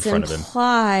 Right. It's front of him.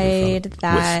 implied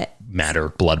that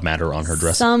with blood matter on her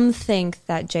dress. Some think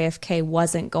that JFK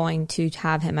wasn't going to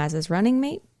have him as his running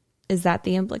mate. Is that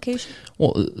the implication?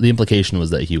 Well, the implication was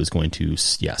that he was going to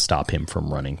stop him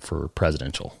from running for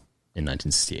presidential in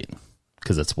 1968,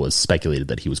 because it was speculated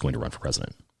that he was going to run for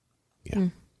president. Yeah.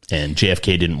 And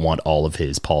JFK didn't want all of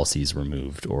his policies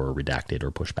removed or redacted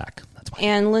or pushed back. That's why.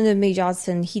 And Lyndon B.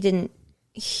 Johnson, okay,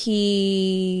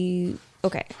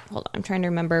 hold on. I'm trying to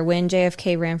remember when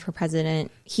JFK ran for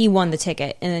president, he won the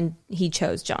ticket and then he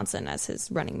chose Johnson as his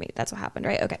running mate. That's what happened,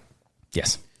 right? Okay.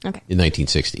 Yes. Okay. In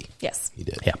 1960. Yes. He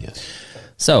did. Yeah. Yes.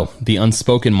 So the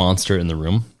unspoken monster in the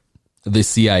room, the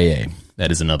CIA.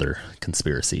 That is another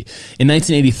conspiracy. In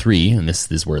 1983, and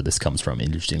this is where this comes from,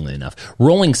 interestingly enough,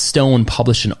 Rolling Stone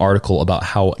published an article about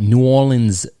how New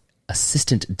Orleans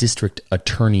Assistant District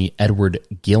Attorney Edward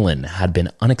Gillen had been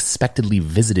unexpectedly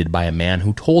visited by a man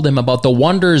who told him about the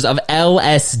wonders of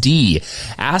LSD,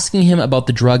 asking him about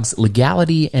the drug's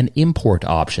legality and import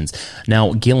options.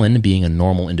 Now, Gillen, being a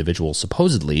normal individual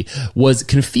supposedly, was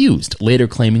confused, later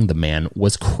claiming the man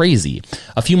was crazy.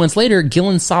 A few months later,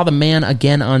 Gillen saw the man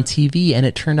again on TV, and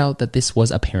it turned out that this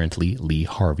was apparently Lee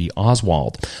Harvey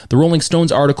Oswald. The Rolling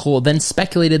Stones article then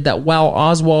speculated that while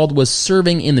Oswald was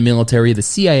serving in the military, the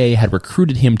CIA had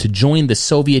recruited him to join the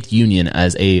Soviet Union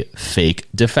as a fake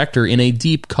defector in a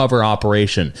deep cover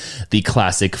operation, the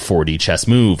classic 4D chess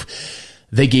move.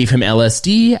 They gave him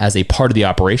LSD as a part of the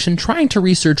operation, trying to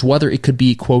research whether it could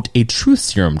be, quote, a truth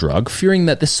serum drug, fearing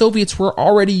that the Soviets were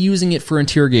already using it for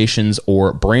interrogations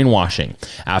or brainwashing.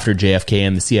 After JFK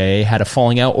and the CIA had a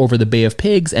falling out over the Bay of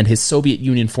Pigs and his Soviet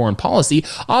Union foreign policy,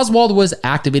 Oswald was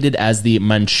activated as the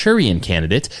Manchurian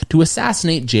candidate to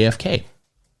assassinate JFK.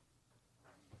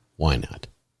 Why not?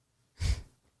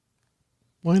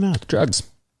 Why not? Drugs.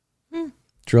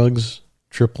 Drugs,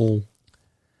 triple,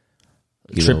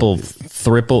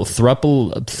 thruple,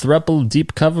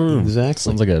 deep cover. Exactly.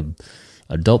 Sounds like a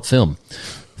adult film.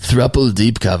 Thruple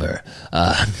deep cover,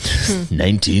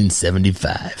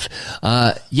 1975.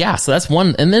 Yeah, so that's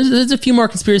one. And there's a few more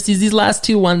conspiracies. These last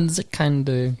two ones are kind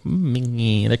of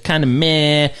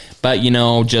meh, but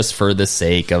just for the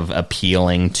sake of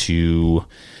appealing to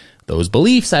those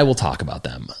beliefs, I will talk about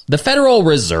them. The Federal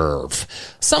Reserve.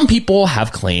 Some people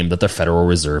have claimed that the Federal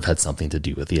Reserve had something to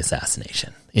do with the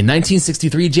assassination. In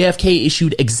 1963, JFK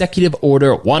issued Executive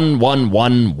Order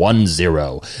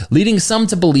 11110, leading some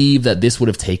to believe that this would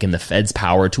have taken the Fed's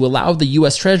power to allow the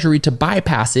U.S. Treasury to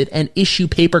bypass it and issue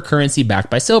paper currency backed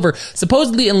by silver,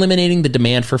 supposedly eliminating the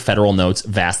demand for federal notes,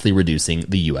 vastly reducing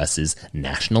the U.S.'s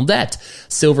national debt.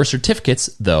 Silver certificates,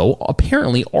 though,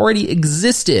 apparently already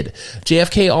existed.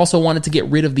 JFK also wanted to get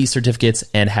rid of these certificates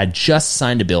and had just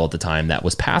signed a bill at the time that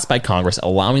was passed by Congress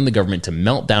allowing the government to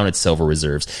melt down its silver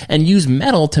reserves and use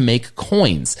metal to make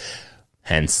coins.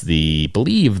 Hence the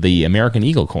American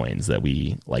Eagle coins that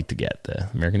we like to get.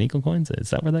 The American Eagle coins, is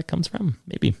that where that comes from?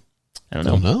 Maybe. I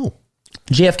don't know.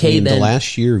 JFK then... The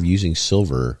last year of using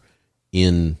silver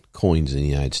in coins in the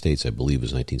United States, I believe,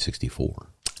 was 1964.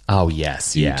 Oh,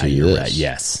 yes. Yeah, you're right.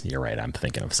 Yes, you're right. I'm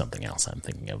thinking of something else. I'm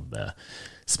thinking of the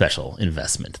special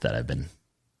investment that I've been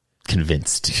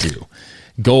convinced to do.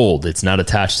 Gold, it's not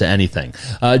attached to anything.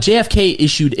 JFK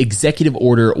issued Executive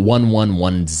Order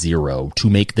 1110 to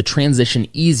make the transition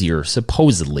easier,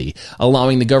 supposedly,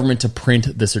 allowing the government to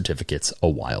print the certificates a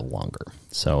while longer.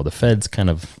 So the Fed's kind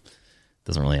of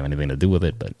doesn't really have anything to do with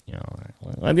it, but,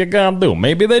 what you gonna do?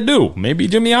 Maybe they do. Maybe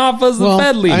Jimmy Hoffa's the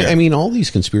Fed leader. I mean, all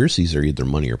these conspiracies are either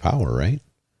money or power, right?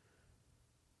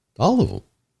 All of them.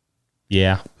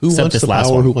 Yeah. Who wants the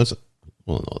power? One. Who wants it?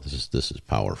 Well, no, this is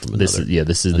power from another.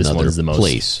 This one is the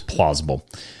most plausible.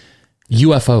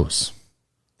 UFOs,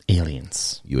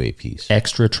 aliens, UAPs,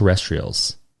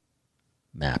 extraterrestrials,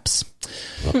 maps.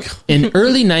 In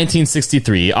early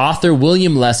 1963, author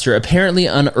William Lester apparently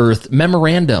unearthed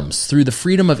memorandums through the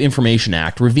Freedom of Information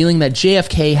Act, revealing that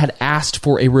JFK had asked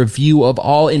for a review of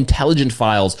all intelligence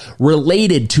files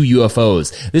related to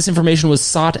UFOs. This information was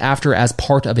sought after as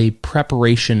part of a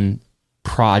preparation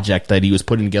project that he was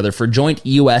putting together for joint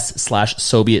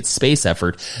US/Soviet space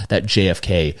effort that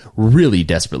JFK really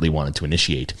desperately wanted to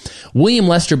initiate. William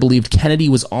Lester believed Kennedy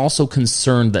was also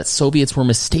concerned that Soviets were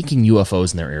mistaking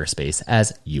UFOs in their airspace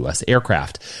as US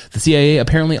aircraft. The CIA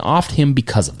apparently offed him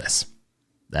because of this.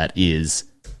 That is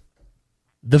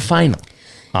the final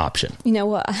option. You know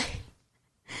what?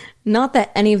 Not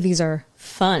that any of these are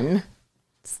fun.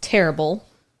 It's terrible.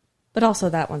 But also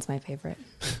that one's my favorite.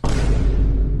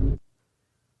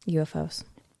 UFOs.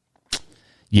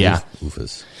 Yeah.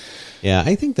 UFOs. Yeah,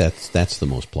 I think that's the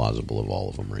most plausible of all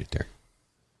of them right there.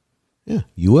 Yeah.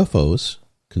 UFOs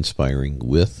conspiring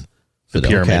with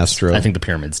Fidel Castro. I think the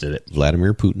pyramids did it.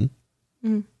 Vladimir Putin.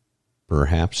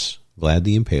 Perhaps Vlad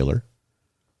the Impaler.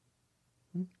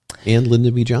 And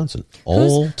Lyndon B. Johnson.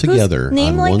 All together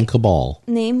on one cabal.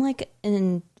 Name a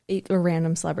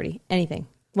random celebrity. Anything.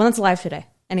 One that's alive today.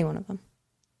 Any one of them.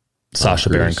 Sacha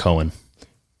Baron Cohen.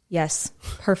 Yes,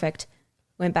 perfect.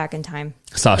 Went back in time.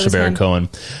 Sacha Baron Cohen.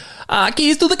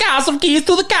 Keys to the castle,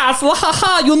 ha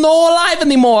ha, you're not alive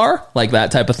anymore. Like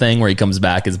that type of thing where he comes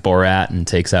back as Borat and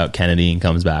takes out Kennedy and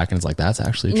comes back and it's like, that's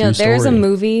actually a true story. There's a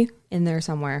movie in there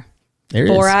somewhere.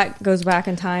 Borat goes back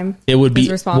in time. It would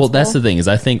be, well, that's the thing is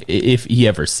I think if he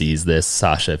ever sees this,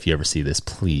 Sasha, if you ever see this,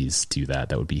 please do that.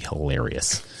 That would be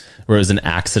hilarious. Where it was an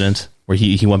accident where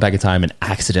he went back in time and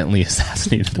accidentally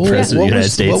assassinated the president of the United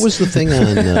States. What was the thing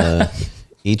on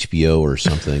HBO or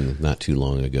something not too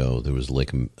long ago? There was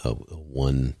like a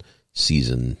one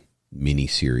season mini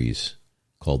series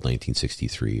called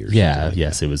 1963 or something.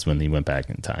 Yes, it was when he went back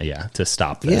in time, to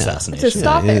stop the assassination. To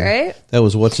stop it, right? That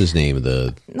was, what's his name?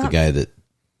 The guy that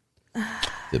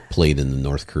played in the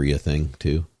North Korea thing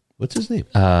too. What's his name?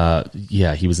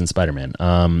 He was in Spider-Man.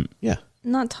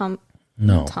 Not Tom.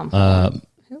 No. Tom.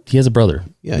 He has a brother.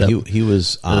 Yeah, he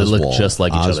was Oswald. They look just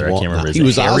like each other. I can't remember his name. He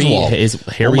was Oswald.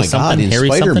 Harry oh my something? God, in Harry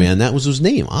Spider-Man, that was his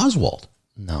name, Oswald.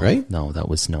 No, right? No, that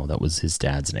was his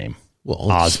dad's name.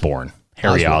 Well, Osborn.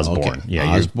 Harry Osborn. Okay.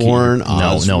 Yeah, Osborn.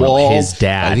 No, his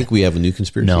dad. I think we have a new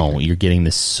conspiracy. No, you're getting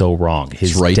this so wrong.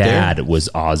 His right dad there. was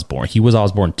Osborn. He was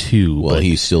Osborn too. Well, but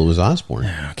he still was Osborn.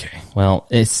 Okay. Well,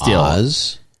 it's still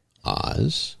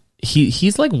Oz.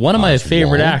 He's like one of my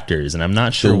favorite actors, and I'm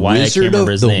not sure why I can't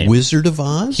remember his name. The Wizard of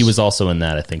Oz? He was also in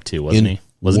that, I think, too, wasn't he?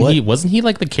 Wasn't he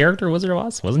like the character Wizard of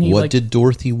Oz? Wasn't he? What did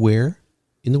Dorothy wear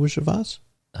in the Wizard of Oz?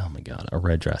 Oh my God, a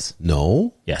red dress.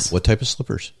 No. Yes. What type of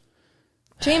slippers?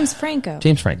 James Franco.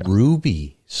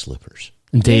 Ruby slippers.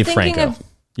 Dave Franco.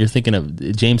 You're thinking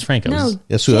of James Franco. No,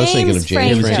 That's what I was thinking of.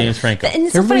 James Franco.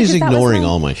 Everybody's ignoring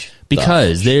all my stuff.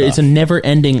 Because it's a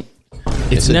never-ending.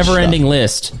 It's a never-ending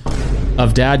list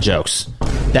of dad jokes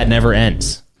that never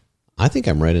ends. I think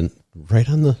I'm right on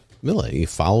the middle. You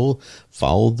follow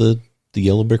the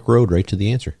yellow brick road right to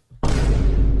the answer.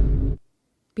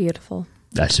 Beautiful.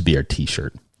 That should be our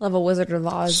T-shirt. Love a Wizard of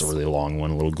Oz. It's a really long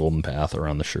one, a little golden path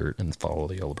around the shirt, and follow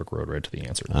the yellow brick road right to the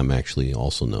answer. I'm actually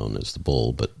also known as the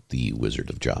Bull, but the Wizard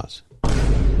of Jaws.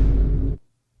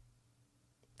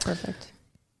 Perfect.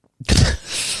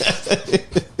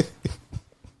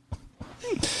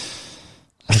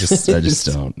 I just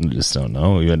don't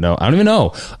know. I don't even know.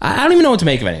 I don't even know what to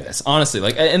make of any of this, honestly.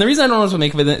 And the reason I don't know what to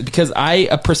make of it is because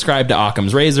I prescribe to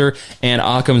Occam's razor, and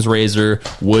Occam's razor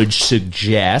would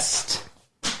suggest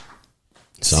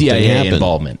CIA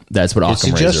involvement. That's what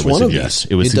Occam's razor would suggest.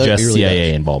 It would suggest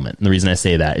CIA involvement. And the reason I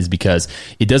say that is because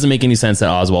it doesn't make any sense that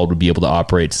Oswald would be able to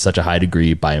operate to such a high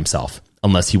degree by himself,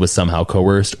 unless he was somehow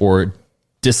coerced or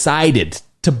decided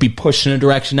to be pushed in a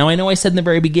direction. Now, I know I said in the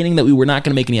very beginning that we were not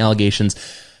going to make any allegations.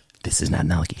 This is not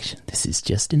an allegation. This is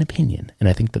just an opinion. And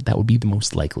I think that would be the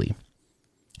most likely.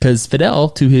 Because Fidel,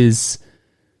 to his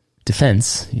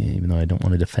defense, even though I don't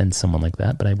want to defend someone like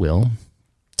that, but I will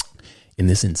in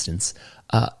this instance,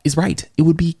 is right. It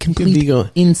would be complete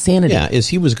insanity. Yeah, as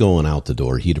he was going out the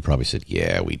door, he'd have probably said,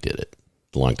 yeah, we did it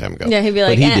a long time ago. Yeah, he'd be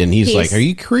like, but he didn't. He's like, are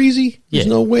you crazy? There's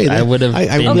no way. I would have.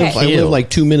 I live like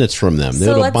 2 minutes from them. They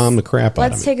would have bombed the crap out of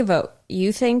me. Let's take a vote.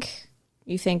 You think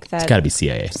that it's got to be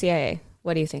CIA? CIA.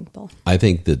 What do you think, Paul? I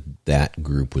think that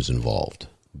group was involved,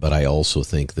 but I also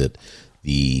think that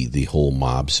the whole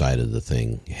mob side of the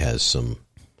thing has some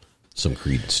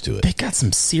credence to it. They got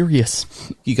some serious.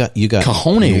 You got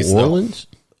cojones. New Orleans.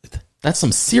 That's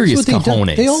some serious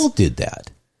cojones. They all did that.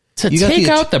 To take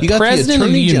out the president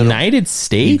of the United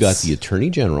States? You got the attorney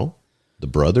general, the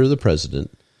brother of the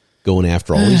president, going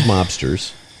after all these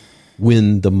mobsters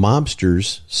when the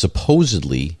mobsters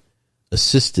supposedly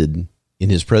assisted in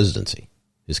his presidency,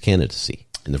 his candidacy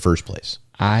in the first place.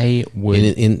 I would.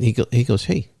 And he goes,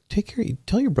 hey,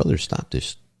 tell your brother to stop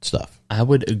this stuff. I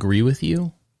would agree with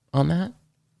you on that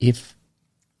if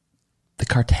the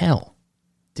cartel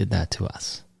did that to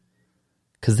us,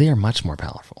 because they are much more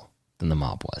powerful than the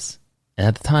mob was. And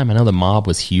at the time, I know the mob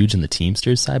was huge in the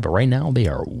Teamsters side, but right now they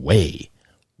are way,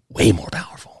 way more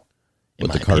powerful.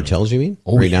 What, the cartels, you mean?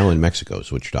 Oh, right now in Mexico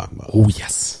is what you're talking about. Oh,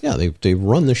 yes. Yeah, they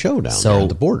run the show down there at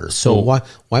the border. So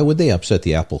why would they upset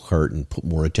the apple cart and put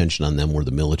more attention on them where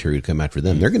the military would come after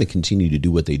them? They're going to continue to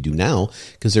do what they do now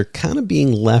because they're kind of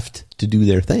being left to do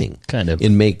their thing. Kind of.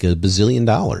 And make $1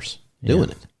 bazillion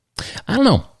doing it. I don't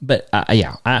know, but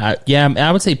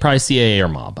I would say probably CIA or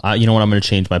mob. You know what? I'm going to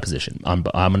change my position. I'm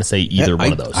going to say either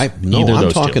one of those.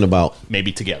 I'm talking about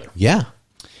maybe together. Yeah,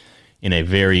 in a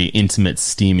very intimate,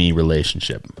 steamy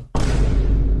relationship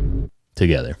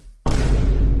together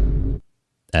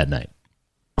at night.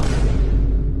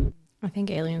 I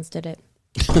think aliens did it.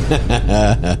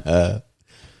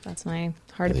 That's my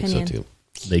hard opinion. So too.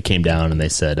 They came down and they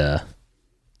said,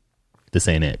 "This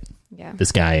ain't it. Yeah,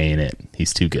 this guy ain't it.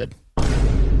 He's too good."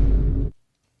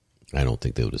 I don't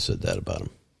think they would have said that about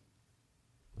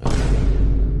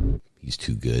him. He's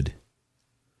too good.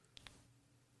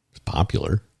 He's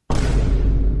popular.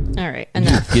 All right,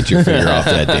 enough. Get your finger off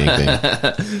that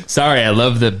dang thing. Sorry, I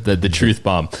love the truth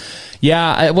bomb.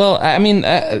 Yeah, I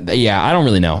don't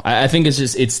really know. I think it's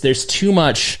just there's too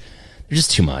much. There's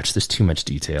just too much. There's too much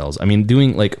details. I mean,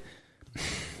 doing like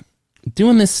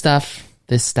doing this stuff.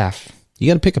 You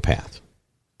got to pick a path.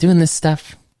 Doing this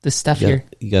stuff here.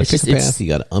 You got to pick a path. You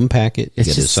got to unpack it. You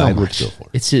got to decide what to go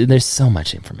for. There's so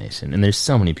much information, and there's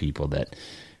so many people that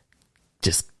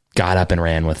just got up and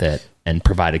ran with it and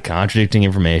provided contradicting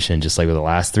information, just like with the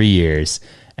last 3 years.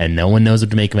 And no one knows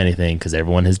what to make of anything because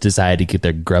everyone has decided to get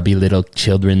their grubby little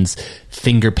children's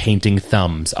finger painting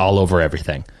thumbs all over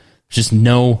everything. There's just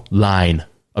no line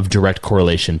of direct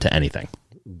correlation to anything.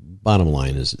 Bottom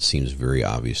line is, it seems very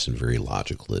obvious and very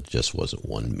logical that it just wasn't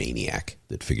one maniac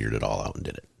that figured it all out and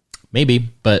did it. Maybe,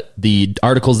 but the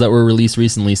articles that were released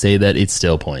recently say that it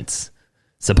still points,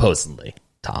 supposedly,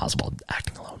 to Oswald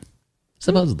acting alone.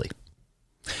 Supposedly.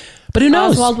 But who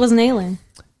knows? Oswald was an alien.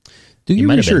 Do your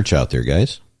research out there,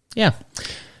 guys. Yeah.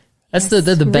 That's the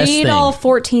best thing. Read all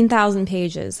 14,000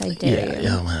 pages. I dare you.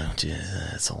 Yeah, well,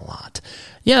 that's a lot.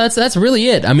 Yeah, that's really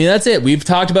it. I mean, that's it. We've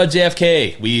talked about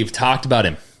JFK. We've talked about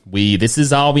him. This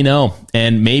is all we know.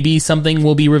 And maybe something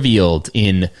will be revealed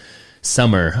in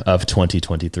summer of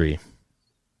 2023.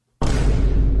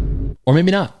 Or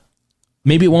maybe not.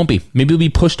 Maybe it won't be. Maybe it'll be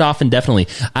pushed off indefinitely.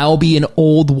 I'll be an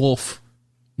old wolf,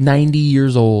 90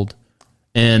 years old,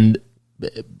 and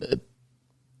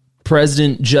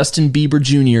President Justin Bieber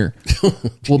Jr.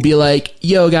 will be like,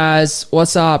 yo, guys,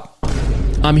 what's up?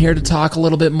 I'm here to talk a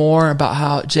little bit more about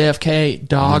how JFK,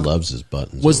 dog, he loves his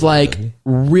buttons, was like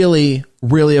really,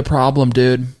 really a problem,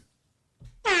 dude.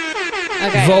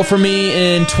 Okay. Vote for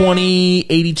me in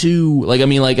 2082. Like, I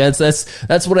mean, like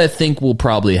that's what I think will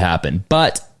probably happen.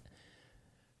 But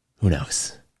who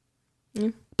knows?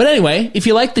 But anyway, if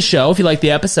you like the show, if you like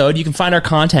the episode, you can find our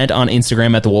content on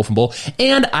Instagram at The Wolf and Bull.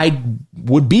 And I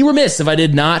would be remiss if I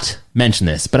did not mention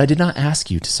this, but I did not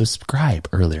ask you to subscribe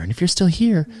earlier. And if you're still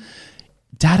here,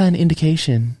 data and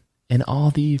indication and all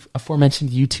the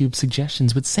aforementioned YouTube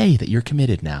suggestions would say that you're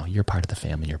committed now. You're part of the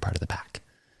family. You're part of the pack.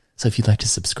 So if you'd like to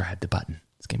subscribe, the button,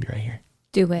 it's going to be right here.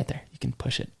 Do it. Right there. You can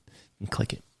push it and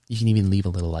click it. You can even leave a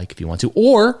little like if you want to.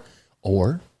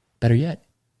 Or better yet,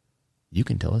 you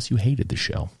can tell us you hated the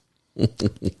show.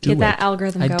 Get that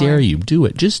algorithm going. I dare you. Do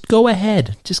it. Just go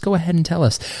ahead. Just go ahead and tell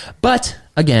us. But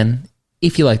again,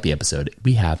 if you like the episode,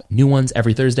 we have new ones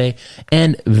every Thursday,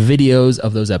 and videos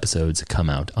of those episodes come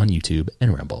out on YouTube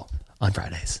and Rumble on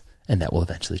Fridays, and that will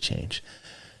eventually change.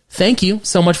 Thank you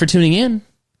so much for tuning in.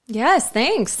 Yes,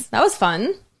 thanks. That was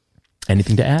fun.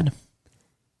 Anything to add?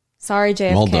 Sorry,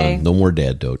 JFK. All done. No more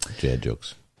dad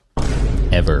jokes.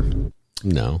 Ever.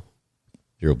 No.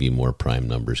 There will be more prime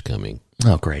numbers coming.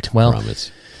 Oh, great. Well,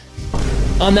 promise.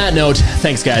 On that note,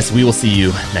 thanks, guys. We will see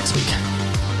you next week.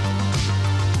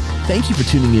 Thank you for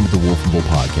tuning into the Wolf and Bull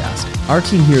podcast. Our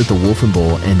team here at the Wolf and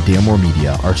Bull and Dalemore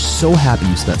Media are so happy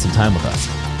you spent some time with us.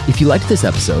 If you liked this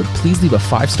episode, please leave a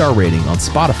 5-star rating on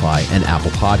Spotify and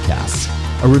Apple Podcasts.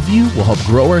 A review will help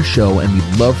grow our show, and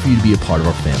we'd love for you to be a part of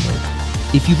our family.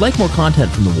 If you'd like more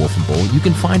content from The Wolf and Bull, you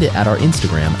can find it at our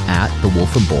Instagram at The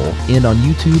Wolf and Bull and on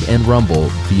YouTube and Rumble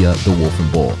via The Wolf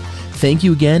and Bull. Thank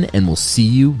you again, and we'll see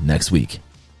you next week.